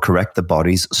 modify, or correct the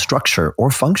body's structure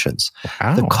or functions.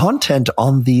 Wow. The content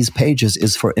on these pages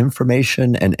is for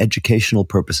information and educational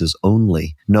purposes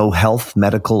only. No health,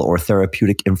 medical, or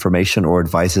therapeutic information or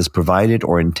advice is provided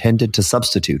or intended to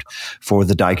substitute for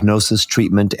the diagnosis,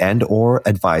 treatment, and or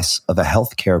advice of a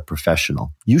healthcare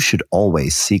professional. You should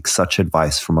always seek such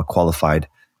advice from a qualified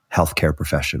healthcare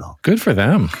professional. Good for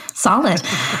them. Solid.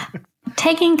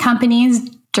 Taking companies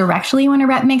directly when a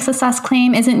rep makes a sus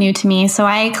claim isn't new to me, so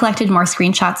I collected more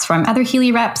screenshots from other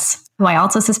Healy reps who I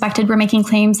also suspected were making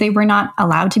claims they were not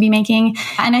allowed to be making,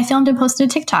 and I filmed and posted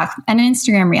a TikTok and an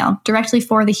Instagram reel directly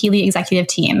for the Healy executive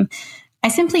team. I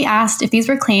simply asked if these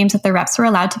were claims that the reps were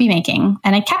allowed to be making,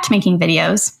 and I kept making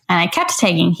videos, and I kept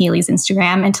tagging Healy's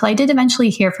Instagram until I did eventually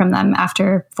hear from them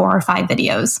after 4 or 5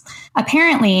 videos.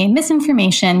 Apparently,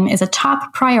 misinformation is a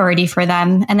top priority for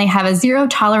them, and they have a zero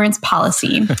tolerance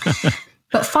policy.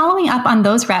 But following up on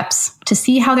those reps to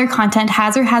see how their content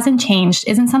has or hasn't changed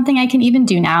isn't something I can even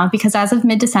do now, because as of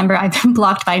mid-December, I've been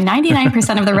blocked by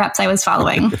 99% of the reps I was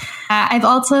following. I've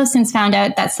also since found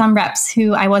out that some reps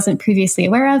who I wasn't previously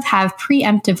aware of have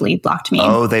preemptively blocked me.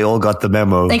 Oh, they all got the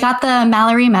memo. They got the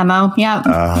Mallory memo. Yep.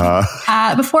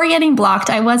 Before getting blocked,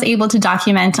 I was able to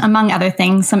document, among other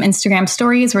things, some Instagram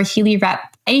stories where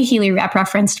a Healy rep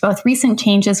referenced both recent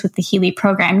changes with the Healy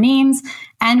program names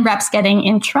and reps getting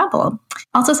in trouble.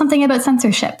 Also something about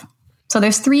censorship. So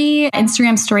there's 3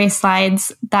 Instagram story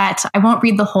slides that I won't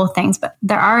read the whole things, but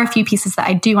there are a few pieces that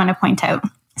I do want to point out.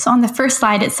 So on the first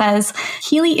slide, it says,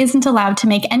 Healy isn't allowed to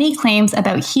make any claims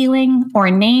about healing or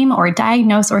name or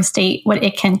diagnose or state what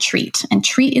it can treat. And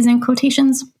treat is in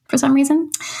quotations for some reason.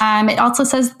 It also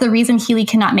says the reason Healy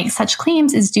cannot make such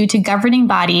claims is due to governing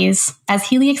bodies. As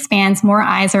Healy expands, more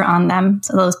eyes are on them.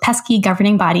 So those pesky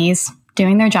governing bodies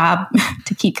doing their job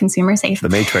to keep consumers safe. The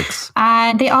Matrix.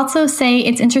 They also say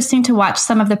it's interesting to watch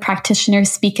some of the practitioners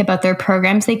speak about their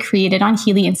programs they created on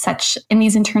Healy in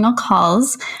these internal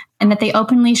calls, and that they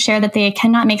openly share that they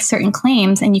cannot make certain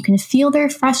claims, and you can feel their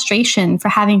frustration for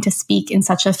having to speak in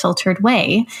such a filtered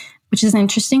way, which is an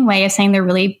interesting way of saying they're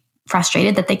really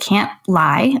frustrated that they can't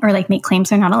lie or make claims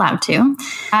they're not allowed to.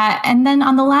 And then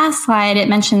on the last slide, it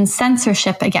mentions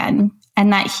censorship again,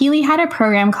 and that Healy had a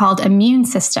program called Immune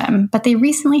System, but they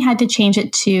recently had to change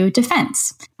it to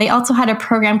Defense. They also had a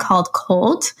program called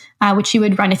Cold, which you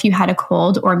would run if you had a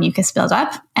cold or mucus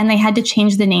buildup, and they had to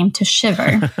change the name to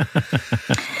Shiver.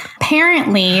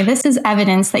 Apparently, this is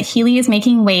evidence that Healy is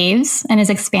making waves and is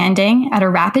expanding at a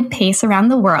rapid pace around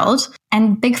the world,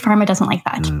 and Big Pharma doesn't like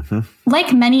that. Mm-hmm.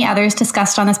 Like many others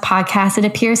discussed on this podcast, it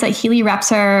appears that Healy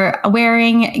reps are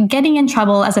wearing getting in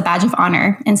trouble as a badge of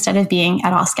honor instead of being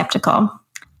at all skeptical.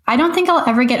 I don't think I'll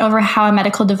ever get over how a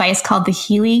medical device called the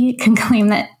Healy can claim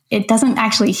that it doesn't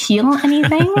actually heal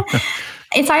anything.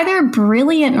 It's either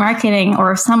brilliant marketing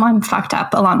or someone fucked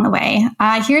up along the way.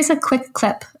 Here's a quick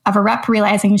clip of a rep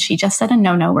realizing she just said a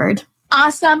no-no word.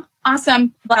 Awesome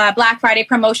Black Friday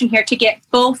promotion here to get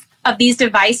both of these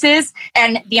devices,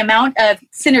 and the amount of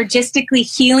synergistically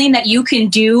healing that you can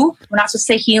do. We're not supposed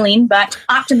to say healing, but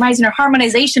optimizing or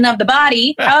harmonization of the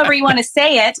body, however you want to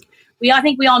say it. I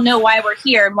think we all know why we're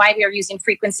here and why we are using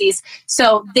frequencies.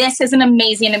 So this is an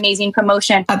amazing, amazing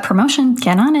promotion. A promotion,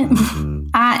 get on it.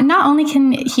 Not only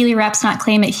can Healy reps not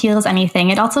claim it heals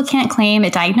anything, it also can't claim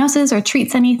it diagnoses or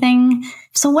treats anything.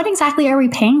 So what exactly are we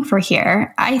paying for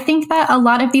here? I think that a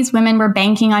lot of these women were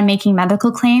banking on making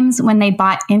medical claims when they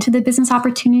bought into the business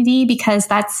opportunity because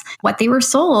that's what they were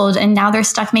sold. And now they're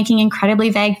stuck making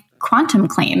incredibly vague quantum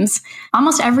claims.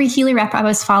 Almost every Healy rep I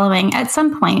was following at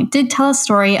some point did tell a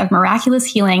story of miraculous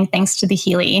healing thanks to the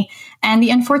Healy. And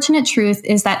the unfortunate truth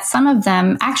is that some of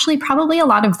them, actually probably a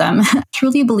lot of them,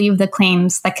 truly believe the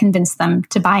claims that convince them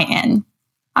to buy in.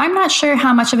 I'm not sure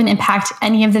how much of an impact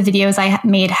any of the videos I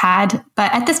made had,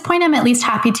 but at this point, I'm at least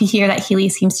happy to hear that Healy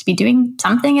seems to be doing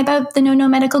something about the no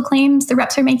medical claims the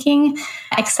reps are making,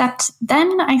 except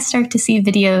then I start to see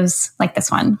videos like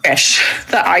this one. Wish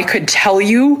that I could tell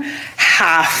you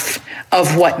half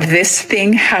of what this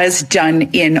thing has done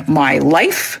in my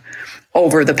life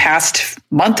over the past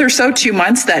month or so, 2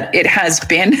 months that it has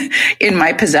been in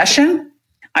my possession.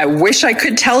 I wish I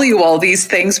could tell you all these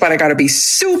things, but I got to be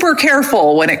super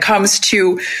careful when it comes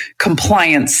to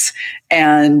compliance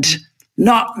and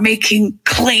not making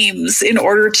claims in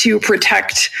order to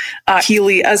protect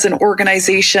Healy as an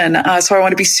organization. So I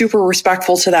want to be super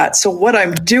respectful to that. So what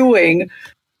I'm doing,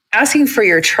 asking for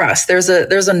your trust. There's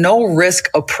a no risk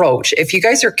approach. If you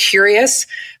guys are curious,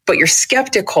 but you're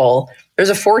skeptical, there's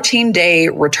a 14-day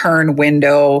return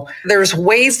window. There's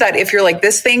ways that if you're like,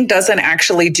 this thing doesn't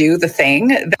actually do the thing,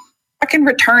 then I can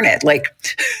return it. Like,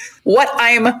 what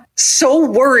I'm so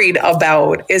worried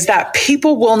about is that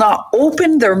people will not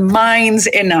open their minds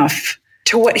enough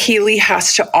to what Healy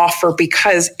has to offer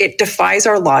because it defies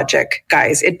our logic,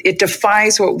 guys. It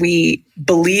defies what we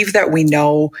believe that we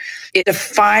know. It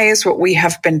defies what we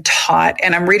have been taught.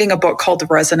 And I'm reading a book called The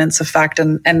Resonance Effect,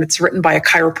 and it's written by a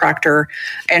chiropractor.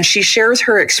 And she shares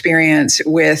her experience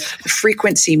with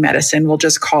frequency medicine, we'll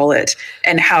just call it,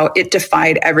 and how it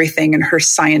defied everything in her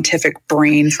scientific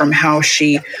brain from how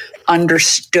she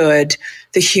understood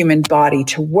the human body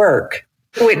to work.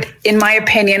 It would, in my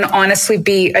opinion, honestly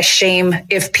be a shame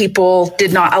if people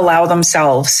did not allow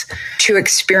themselves to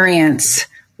experience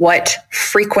what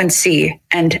frequency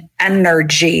and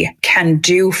energy can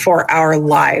do for our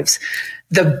lives.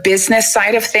 The business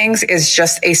side of things is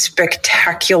just a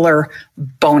spectacular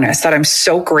bonus that I'm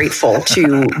so grateful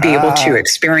to be able to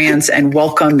experience and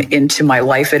welcome into my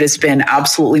life. It has been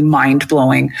absolutely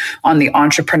mind-blowing on the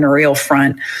entrepreneurial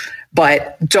front.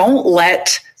 But don't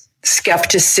let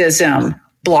skepticism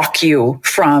block you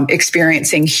from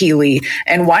experiencing Healy.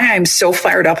 And why I'm so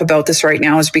fired up about this right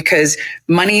now is because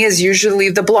money is usually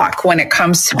the block when it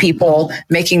comes to people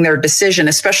making their decision,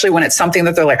 especially when it's something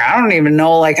that they're like, I don't even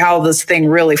know like how this thing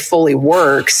really fully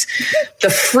works. The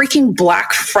freaking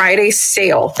Black Friday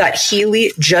sale that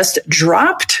Healy just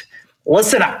dropped.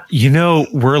 Listen up. You know,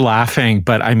 we're laughing,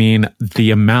 but I mean, the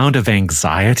amount of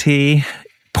anxiety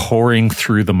pouring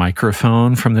through the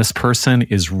microphone from this person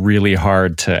is really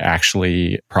hard to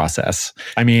actually process.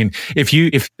 I mean,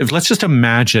 if let's just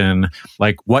imagine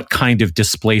like what kind of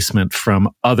displacement from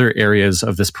other areas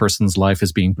of this person's life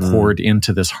is being poured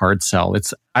into this hard sell.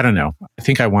 I don't know. I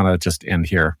think I want to just end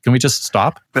here. Can we just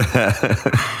stop?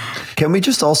 Can we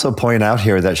just also point out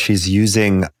here that she's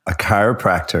using a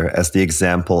chiropractor as the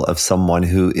example of someone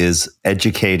who is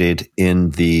educated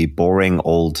in the boring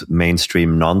old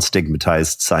mainstream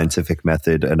non-stigmatized scientific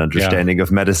method and understanding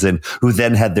of medicine, who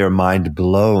then had their mind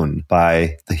blown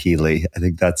by the Healy. I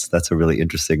think that's a really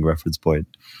interesting reference point.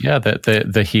 Yeah,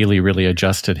 the Healy really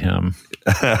adjusted him.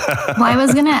 Well, I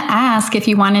was going to ask if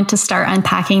you wanted to start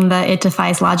unpacking the It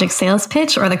Defies Logic sales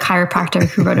pitch or the chiropractor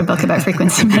who wrote a book about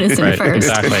frequency medicine right, first.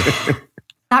 Exactly.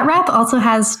 That rep also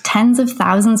has tens of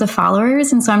thousands of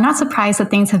followers, and so I'm not surprised that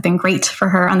things have been great for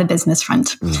her on the business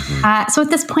front. Mm-hmm. So at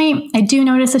this point, I do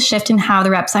notice a shift in how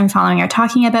the reps I'm following are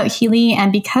talking about Healy,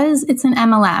 and because it's an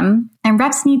MLM and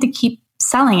reps need to keep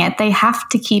selling it, they have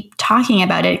to keep talking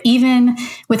about it, even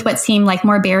with what seem like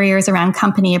more barriers around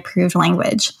company-approved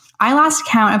language. I lost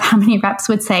count of how many reps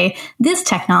would say, this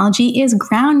technology is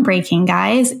groundbreaking,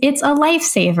 guys. It's a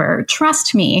lifesaver.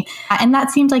 Trust me. And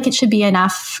that seemed like it should be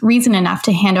reason enough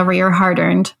to hand over your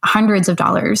hard-earned hundreds of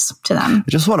dollars to them. I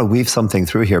just want to weave something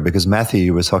through here because Matthew,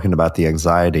 you were talking about the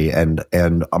anxiety and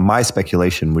my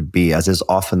speculation would be, as is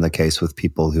often the case with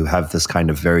people who have this kind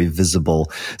of very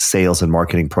visible sales and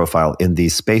marketing profile in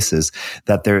these spaces,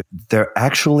 that they're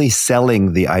actually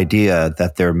selling the idea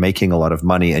that they're making a lot of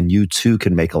money and you too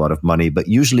can make a lot of money, but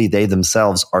usually they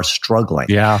themselves are struggling.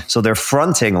 Yeah. So they're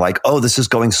fronting like, oh, this is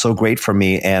going so great for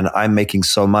me and I'm making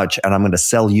so much and I'm going to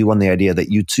sell you on the idea that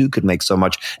you too could make so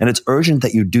much. And it's urgent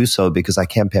that you do so because I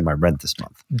can't pay my rent this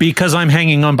month. Because I'm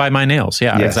hanging on by my nails.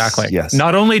 Yeah, yes, exactly. Yes.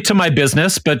 Not only to my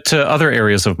business, but to other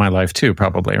areas of my life too,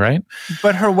 probably, right?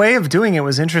 But her way of doing it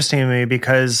was interesting to me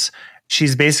because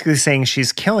she's basically saying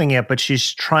she's killing it, but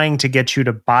she's trying to get you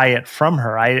to buy it from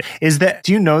her.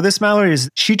 Do you know this, Mallory? Is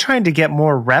she trying to get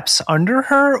more reps under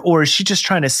her, or is she just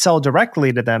trying to sell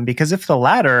directly to them? Because if the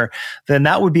latter, then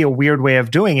that would be a weird way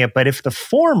of doing it. But if the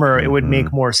former, it would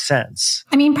make more sense.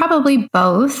 I mean, probably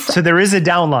both. So there is a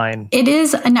downline. It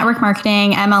is a network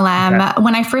marketing, MLM. Okay.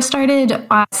 When I first started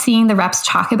seeing the reps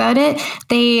talk about it,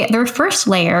 their first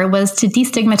layer was to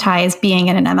destigmatize being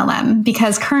in an MLM,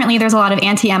 because currently there's a lot of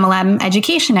anti-MLM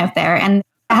education out there, and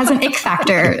it has an ick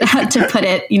factor, to put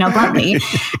it, bluntly.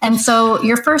 And so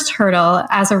your first hurdle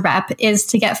as a rep is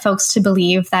to get folks to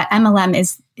believe that MLM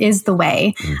is the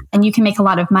way and you can make a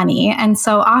lot of money. And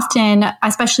so often,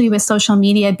 especially with social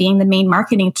media being the main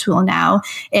marketing tool now,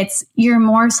 you're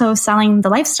more so selling the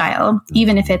lifestyle,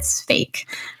 even if it's fake.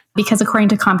 Because according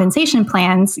to compensation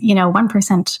plans,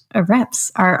 1% of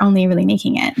reps are only really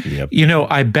making it. Yep.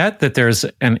 I bet that there's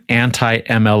an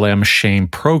anti-MLM shame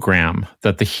program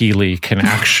that the Healy can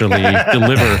actually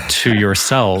deliver to your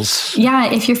cells.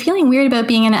 Yeah, if you're feeling weird about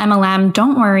being an MLM,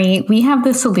 don't worry. We have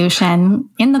the solution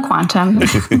in the quantum.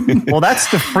 Well,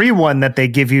 that's the free one that they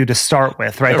give you to start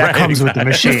with, right? That comes with the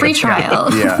machine. The free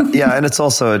trial. Yeah. And it's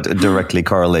also it directly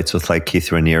correlates with like Keith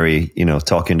Raniere,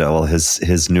 talking to all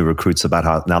his new recruits about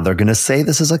how now they're going to say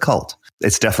this is a cult.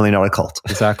 It's definitely not a cult.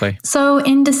 Exactly. So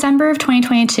in December of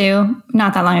 2022,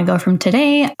 not that long ago from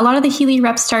today, a lot of the Healy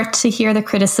reps start to hear the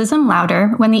criticism louder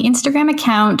when the Instagram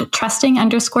account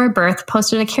trusting_birth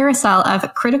posted a carousel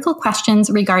of critical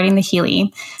questions regarding the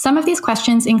Healy. Some of these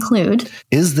questions include: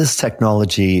 is this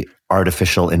technology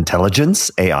artificial intelligence,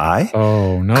 AI?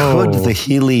 Oh, no. Could the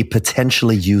Healy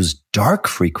potentially use dark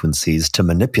frequencies to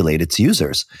manipulate its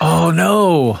users? Oh,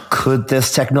 no. Could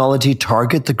this technology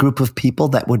target the group of people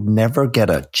that would never get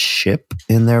a chip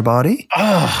in their body?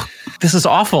 Oh, this is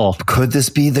awful. Could this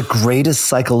be the greatest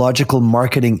psychological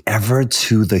marketing ever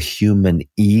to the human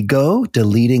ego,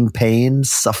 deleting pain,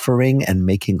 suffering, and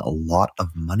making a lot of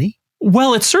money?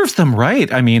 Well, it serves them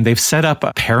right. I mean, they've set up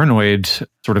a paranoid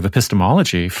sort of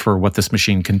epistemology for what this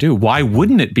machine can do. Why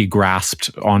wouldn't it be grasped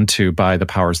onto by the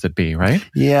powers that be, right?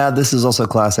 Yeah, this is also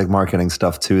classic marketing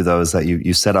stuff too, though, is that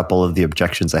you set up all of the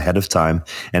objections ahead of time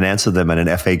and answer them in an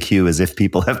FAQ as if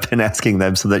people have been asking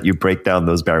them so that you break down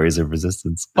those barriers of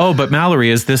resistance. Oh, but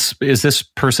Mallory, is this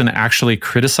person actually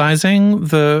criticizing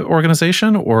the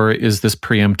organization, or is this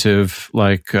preemptive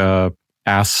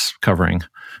ass covering?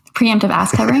 Preemptive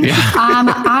ass covering. Yeah.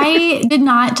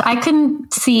 I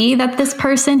couldn't see that this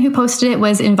person who posted it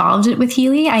was involved with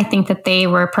Healy. I think that they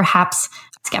were perhaps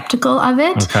skeptical of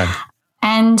it. Okay.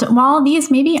 And while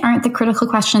these maybe aren't the critical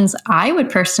questions I would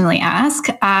personally ask,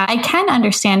 I can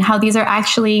understand how these are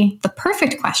actually the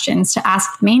perfect questions to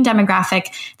ask the main demographic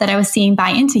that I was seeing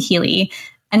buy into Healy.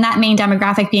 And that main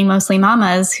demographic being mostly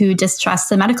mamas who distrust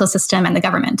the medical system and the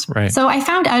government. Right. So I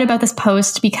found out about this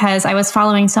post because I was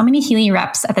following so many Healy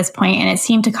reps at this point, and it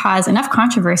seemed to cause enough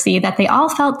controversy that they all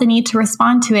felt the need to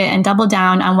respond to it and double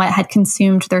down on what had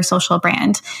consumed their social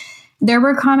brand. There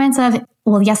were comments of,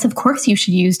 well, yes, of course you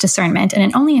should use discernment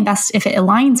and only invest if it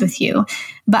aligns with you.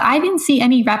 But I didn't see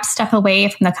any reps step away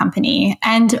from the company.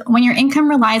 And when your income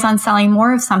relies on selling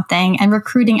more of something and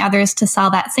recruiting others to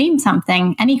sell that same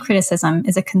something, any criticism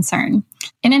is a concern.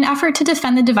 In an effort to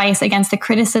defend the device against the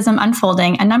criticism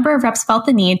unfolding, a number of reps felt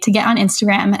the need to get on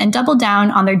Instagram and double down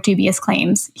on their dubious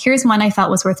claims. Here's one I felt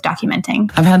was worth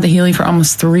documenting. I've had the Healy for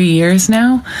almost 3 years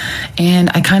now, and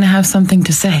I kind of have something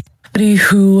to say. Somebody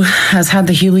who has had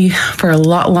the Healy for a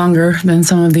lot longer than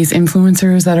some of these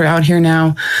influencers that are out here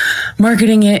now,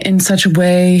 marketing it in such a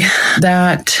way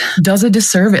that does a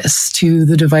disservice to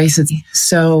the devices.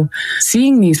 So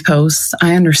seeing these posts,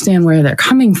 I understand where they're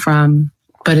coming from,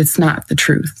 but it's not the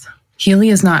truth. Healy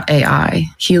is not AI.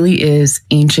 Healy is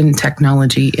ancient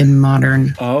technology in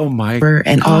modern. Oh my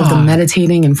And all of the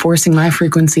meditating and forcing my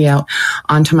frequency out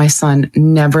onto my son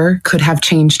never could have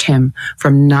changed him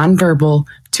from nonverbal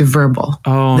to verbal.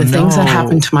 The things that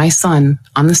happened to my son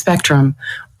on the spectrum,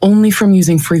 only from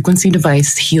using frequency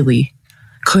device Healy,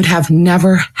 could have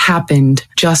never happened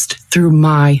just through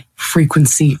my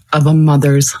frequency of a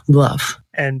mother's love.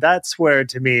 And that's where,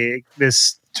 to me,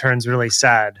 this turns really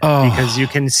sad because you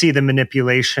can see the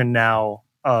manipulation now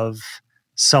of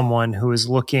someone who is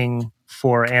looking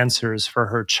for answers for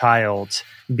her child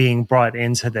being brought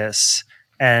into this.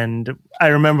 And I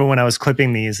remember when I was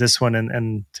clipping this one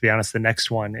and to be honest, the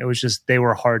next one, it was just, they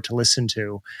were hard to listen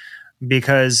to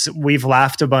because we've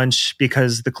laughed a bunch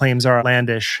because the claims are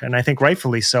outlandish. And I think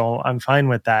rightfully so. I'm fine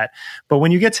with that. But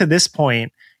when you get to this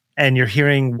point and you're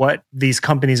hearing what these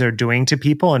companies are doing to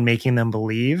people and making them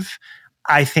believe,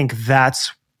 I think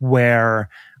that's where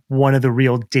one of the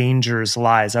real dangers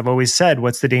lies. I've always said,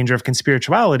 what's the danger of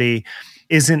conspirituality?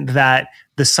 Isn't that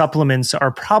the supplements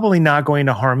are probably not going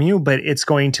to harm you, but it's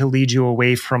going to lead you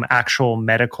away from actual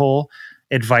medical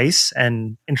advice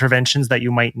and interventions that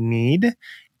you might need.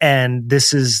 And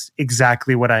this is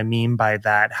exactly what I mean by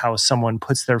that, how someone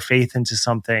puts their faith into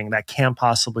something that can't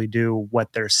possibly do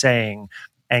what they're saying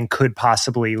and could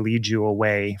possibly lead you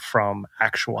away from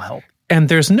actual help. And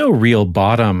there's no real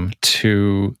bottom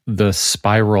to the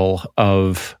spiral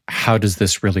of how does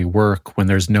this really work when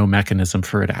there's no mechanism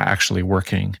for it actually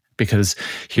working. Because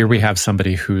here we have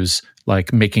somebody who's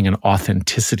like making an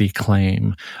authenticity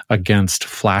claim against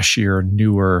flashier,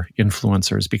 newer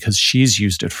influencers because she's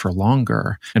used it for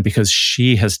longer and because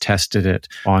she has tested it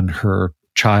on her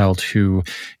child who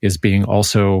is being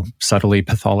also subtly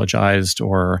pathologized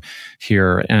or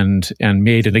here and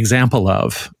made an example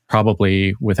of,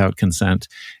 probably without consent.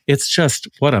 It's just,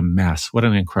 what a mess. What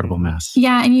an incredible mess.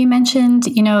 Yeah. And you mentioned,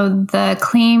 the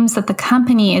claims that the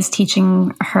company is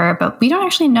teaching her, but we don't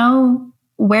actually know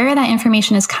where that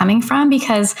information is coming from,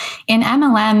 because in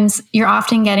MLMs, you're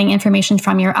often getting information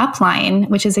from your upline,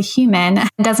 which is a human. It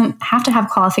doesn't have to have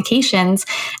qualifications.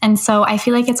 And so I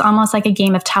feel like it's almost like a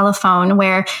game of telephone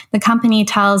where the company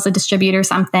tells the distributor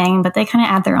something, but they kind of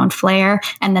add their own flair.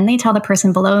 And then they tell the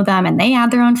person below them and they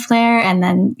add their own flair. And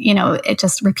then, it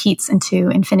just repeats into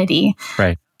infinity.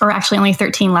 Right. Or actually only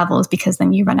 13 levels, because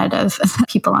then you run out of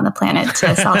people on the planet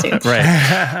to sell to.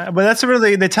 Right. But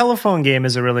the telephone game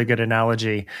is a really good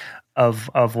analogy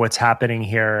of what's happening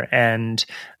here. And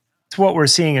it's what we're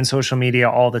seeing in social media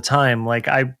all the time. Like,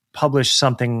 I published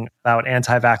something about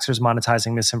anti-vaxxers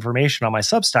monetizing misinformation on my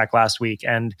Substack last week.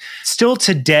 And still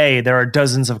today, there are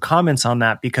dozens of comments on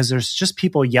that because there's just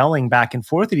people yelling back and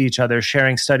forth at each other,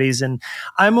 sharing studies. And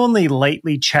I'm only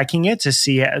lightly checking it to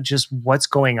see just what's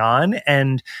going on.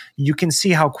 And you can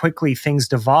see how quickly things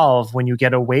devolve when you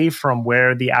get away from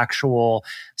where the actual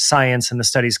science and the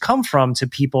studies come from to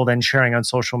people then sharing on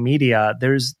social media.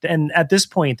 And at this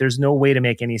point, there's no way to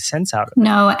make any sense out of it.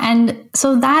 No. And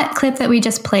so that clip that we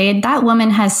just played, that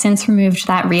woman has since removed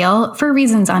that reel for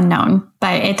reasons unknown,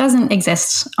 but it doesn't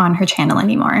exist on her channel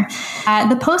anymore.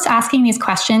 The post asking these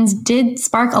questions did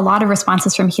spark a lot of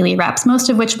responses from Healy reps, most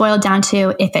of which boiled down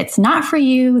to, if it's not for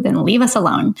you, then leave us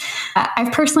alone.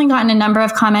 I've personally gotten a number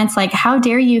of comments like, how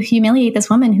dare you humiliate this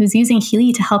woman who's using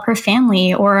Healy to help her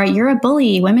family, or you're a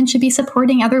bully, women should be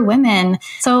supporting other women.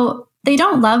 So they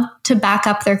don't love to back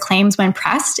up their claims when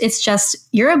pressed. It's just,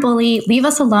 you're a bully, leave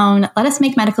us alone, let us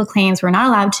make medical claims we're not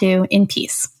allowed to, in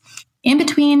peace. In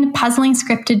between puzzling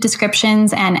scripted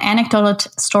descriptions and anecdotal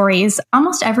stories,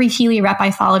 almost every Healy rep I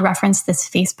followed referenced this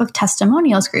Facebook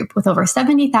testimonials group with over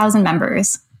 70,000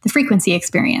 members, the Frequency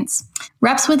Experience.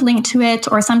 Reps would link to it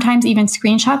or sometimes even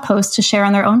screenshot posts to share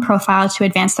on their own profile to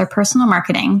advance their personal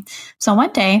marketing. So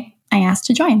one day, I asked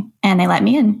to join, and they let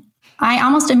me in. I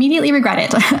almost immediately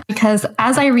regret it because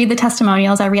as I read the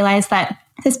testimonials, I realize that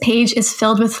this page is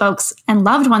filled with folks and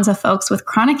loved ones of folks with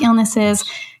chronic illnesses,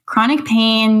 chronic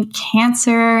pain,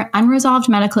 cancer, unresolved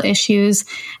medical issues,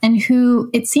 and who,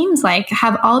 it seems like,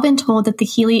 have all been told that the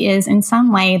Healy is in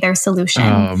some way their solution.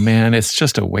 Oh man, it's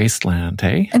just a wasteland,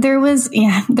 hey? There was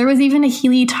even a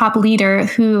Healy top leader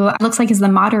who looks like is the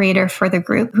moderator for the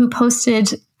group, who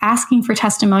posted asking for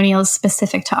testimonials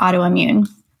specific to autoimmune.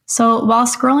 So while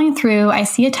scrolling through, I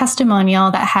see a testimonial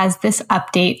that has this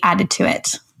update added to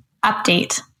it.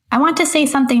 Update. I want to say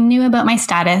something new about my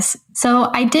status. So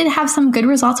I did have some good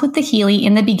results with the Healy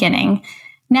in the beginning.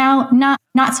 Now,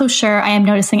 not so sure I am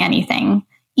noticing anything,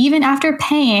 even after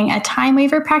paying a time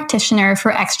waiver practitioner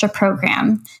for extra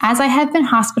program, as I have been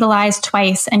hospitalized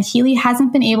twice and Healy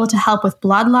hasn't been able to help with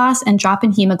blood loss and drop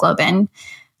in hemoglobin.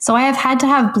 So I have had to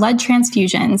have blood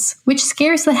transfusions, which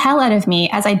scares the hell out of me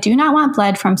as I do not want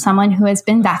blood from someone who has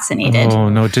been vaccinated. Oh,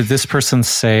 no. Did this person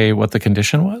say what the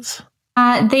condition was?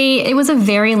 It was a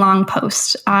very long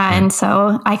post. And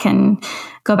so I can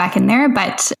go back in there.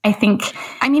 But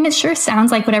it sure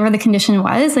sounds like whatever the condition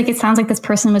was, like it sounds like this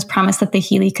person was promised that the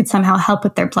Healy could somehow help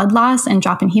with their blood loss and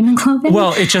drop in hemoglobin.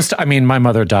 Well, my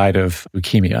mother died of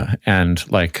leukemia, and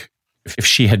if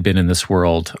she had been in this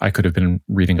world, I could have been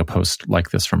reading a post like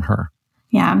this from her.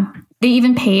 Yeah. They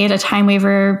even paid a time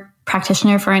waiver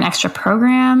practitioner for an extra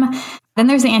program. Then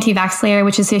there's the anti-vax layer,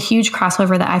 which is a huge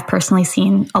crossover that I've personally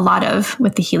seen a lot of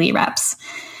with the Healy reps.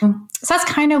 So that's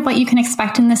kind of what you can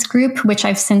expect in this group, which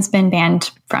I've since been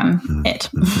banned from it.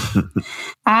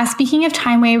 Speaking of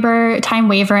time waiver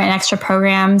and extra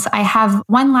programs, I have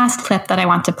one last clip that I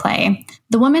want to play.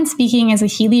 The woman speaking is a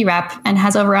Healy rep and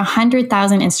has over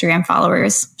 100,000 Instagram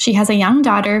followers. She has a young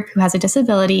daughter who has a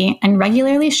disability and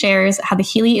regularly shares how the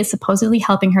Healy is supposedly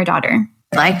helping her daughter.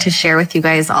 I'd like to share with you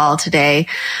guys all today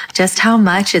just how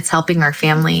much it's helping our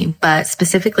family, but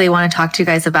specifically I want to talk to you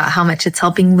guys about how much it's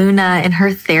helping Luna in her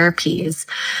therapies.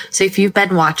 So if you've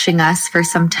been watching us for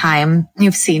some time,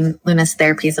 you've seen Luna's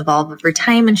therapies evolve over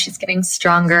time, and she's getting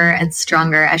stronger and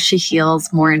stronger as she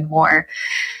heals more and more.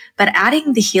 But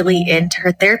adding the Healy into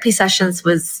her therapy sessions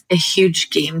was a huge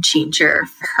game changer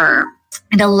for her.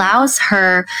 It allows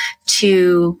her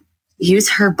to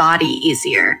use her body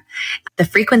easier. The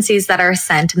frequencies that are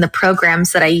sent and the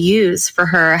programs that I use for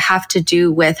her have to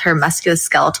do with her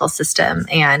musculoskeletal system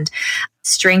and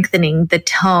strengthening the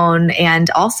tone and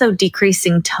also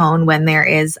decreasing tone when there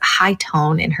is high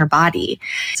tone in her body.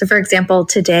 So for example,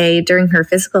 today during her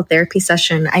physical therapy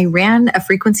session, I ran a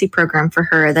frequency program for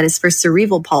her that is for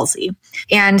cerebral palsy.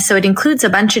 And so it includes a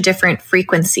bunch of different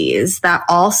frequencies that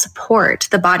all support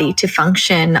the body to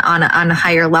function on a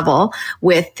higher level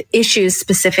with issues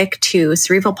specific to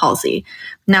cerebral palsy.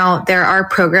 Now, there are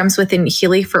programs within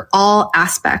Healy for all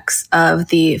aspects of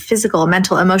the physical,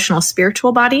 mental, emotional,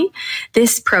 spiritual body.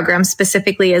 This program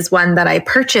specifically is one that I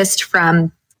purchased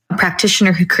from a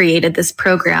practitioner who created this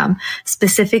program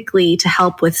specifically to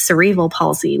help with cerebral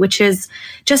palsy, which is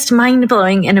just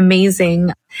mind-blowing and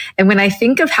amazing. And when I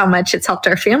think of how much it's helped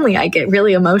our family, I get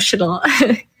really emotional.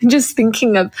 Just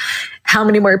thinking of how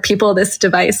many more people this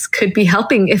device could be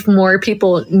helping if more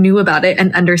people knew about it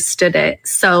and understood it.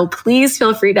 So please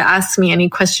feel free to ask me any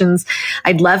questions.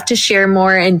 I'd love to share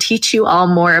more and teach you all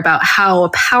more about how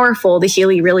powerful the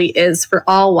Healy really is for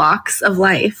all walks of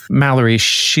life. Mallory,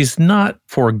 she's not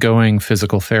foregoing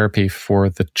physical therapy for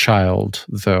the child,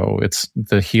 though. It's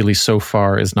the Healy so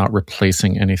far is not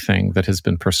replacing anything that has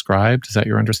been prescribed. Is that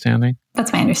your understanding?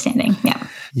 That's my understanding. Yeah.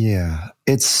 Yeah.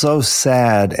 It's so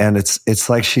sad. And it's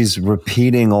like she's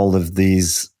repeating all of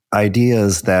these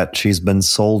ideas that she's been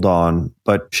sold on,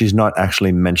 but she's not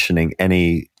actually mentioning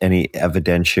any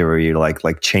evidentiary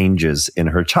like changes in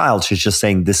her child. She's just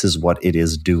saying this is what it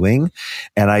is doing.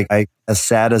 And I as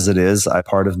sad as it is,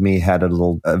 part of me had a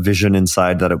little vision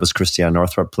inside that it was Christiane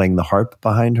Northrup playing the harp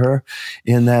behind her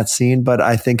in that scene. But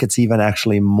I think it's even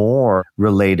actually more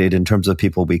related in terms of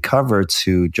people we cover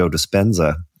to Joe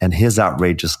Dispenza and his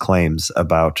outrageous claims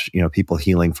about, people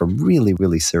healing from really,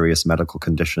 really serious medical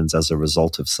conditions as a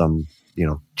result of some,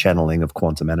 channeling of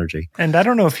quantum energy. And I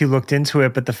don't know if you looked into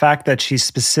it, but the fact that she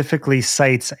specifically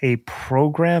cites a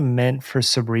program meant for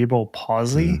cerebral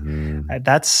palsy,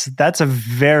 that's a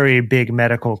very big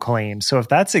medical claim. So if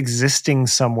that's existing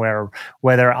somewhere,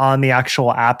 whether on the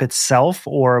actual app itself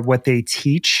or what they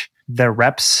teach their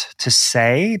reps to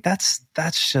say, that's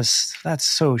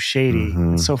so shady.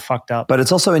 It's so fucked up. But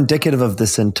it's also indicative of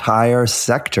this entire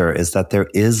sector is that there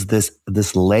is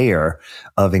this layer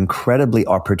of incredibly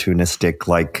opportunistic,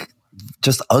 like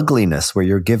just ugliness where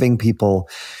you're giving people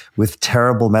with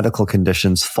terrible medical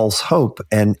conditions false hope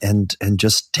and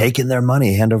just taking their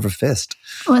money hand over fist.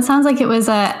 Well, it sounds like it was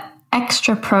a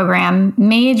extra program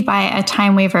made by a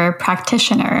time waiver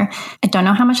practitioner. I don't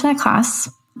know how much that costs.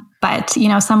 But,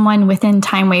 someone within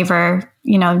Time Waiver,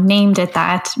 named it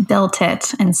that, built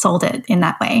it, and sold it in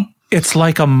that way. It's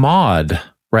like a mod,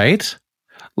 right?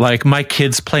 Like my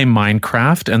kids play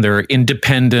Minecraft and there are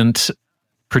independent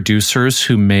producers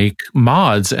who make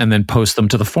mods and then post them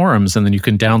to the forums and then you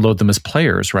can download them as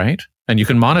players, right? And you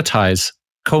can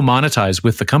co-monetize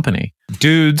with the company.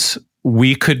 Dudes,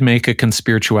 we could make a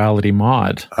conspirituality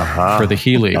mod for the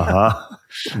Healy.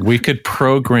 We could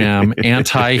program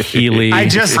anti-Healy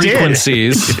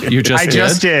frequencies. Did. You just I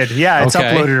just did. Yeah, it's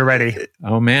uploaded already.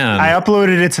 Oh man. I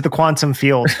uploaded it to the quantum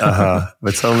field.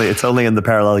 It's only in the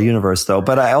parallel universe though.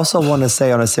 But I also want to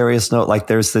say on a serious note, like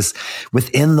there's this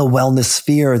within the wellness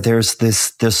sphere, there's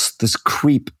this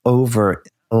creep over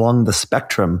along the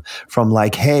spectrum from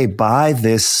like, hey, buy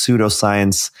this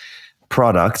pseudoscience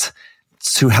product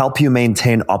to help you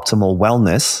maintain optimal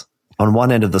wellness on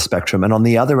one end of the spectrum, and on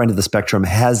the other end of the spectrum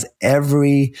has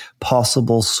every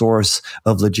possible source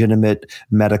of legitimate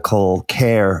medical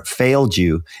care failed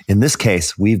you. In this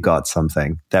case, we've got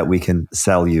something that we can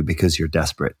sell you because you're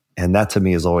desperate. And that to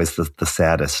me is always the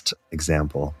saddest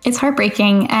example. It's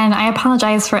heartbreaking, and I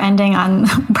apologize for ending on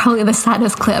probably the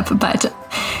saddest clip, but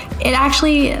it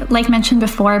actually, like mentioned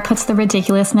before, puts the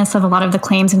ridiculousness of a lot of the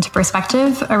claims into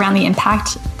perspective around the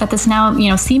impact that this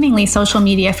now, seemingly social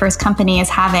media first company is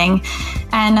having.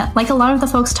 And like a lot of the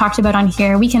folks talked about on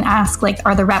here, we can ask, like,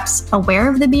 are the reps aware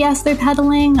of the BS they're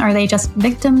peddling? Are they just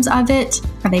victims of it?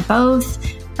 Are they both?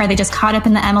 Are they just caught up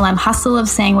in the MLM hustle of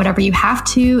saying whatever you have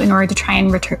to in order to try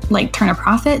and turn a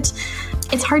profit?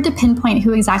 It's hard to pinpoint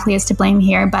who exactly is to blame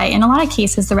here, but in a lot of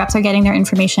cases, the reps are getting their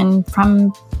information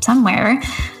from somewhere.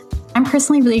 I'm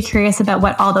personally really curious about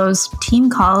what all those team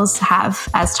calls have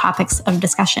as topics of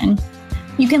discussion.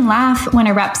 You can laugh when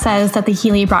a rep says that the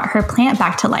Healy brought her plant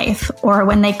back to life, or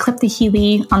when they clip the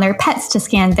Healy on their pets to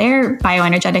scan their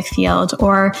bioenergetic field,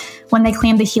 or when they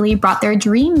claim the Healy brought their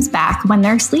dreams back when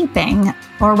they're sleeping,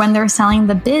 or when they're selling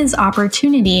the biz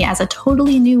opportunity as a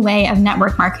totally new way of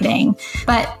network marketing.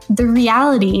 But the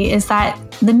reality is that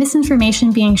the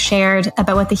misinformation being shared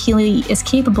about what the Healy is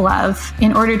capable of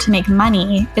in order to make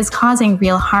money is causing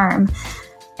real harm.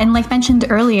 And like mentioned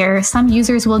earlier, some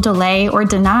users will delay or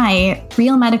deny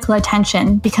real medical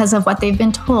attention because of what they've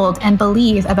been told and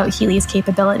believe about Healy's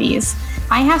capabilities.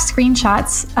 I have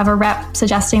screenshots of a rep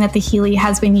suggesting that the Healy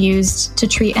has been used to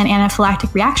treat an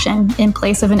anaphylactic reaction in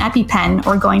place of an EpiPen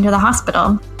or going to the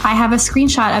hospital. I have a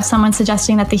screenshot of someone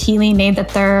suggesting that the Healy made that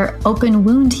their open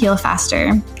wound heal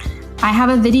faster. I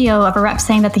have a video of a rep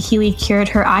saying that the Healy cured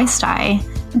her eye sty.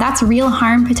 That's real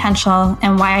harm potential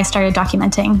and why I started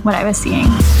documenting what I was seeing.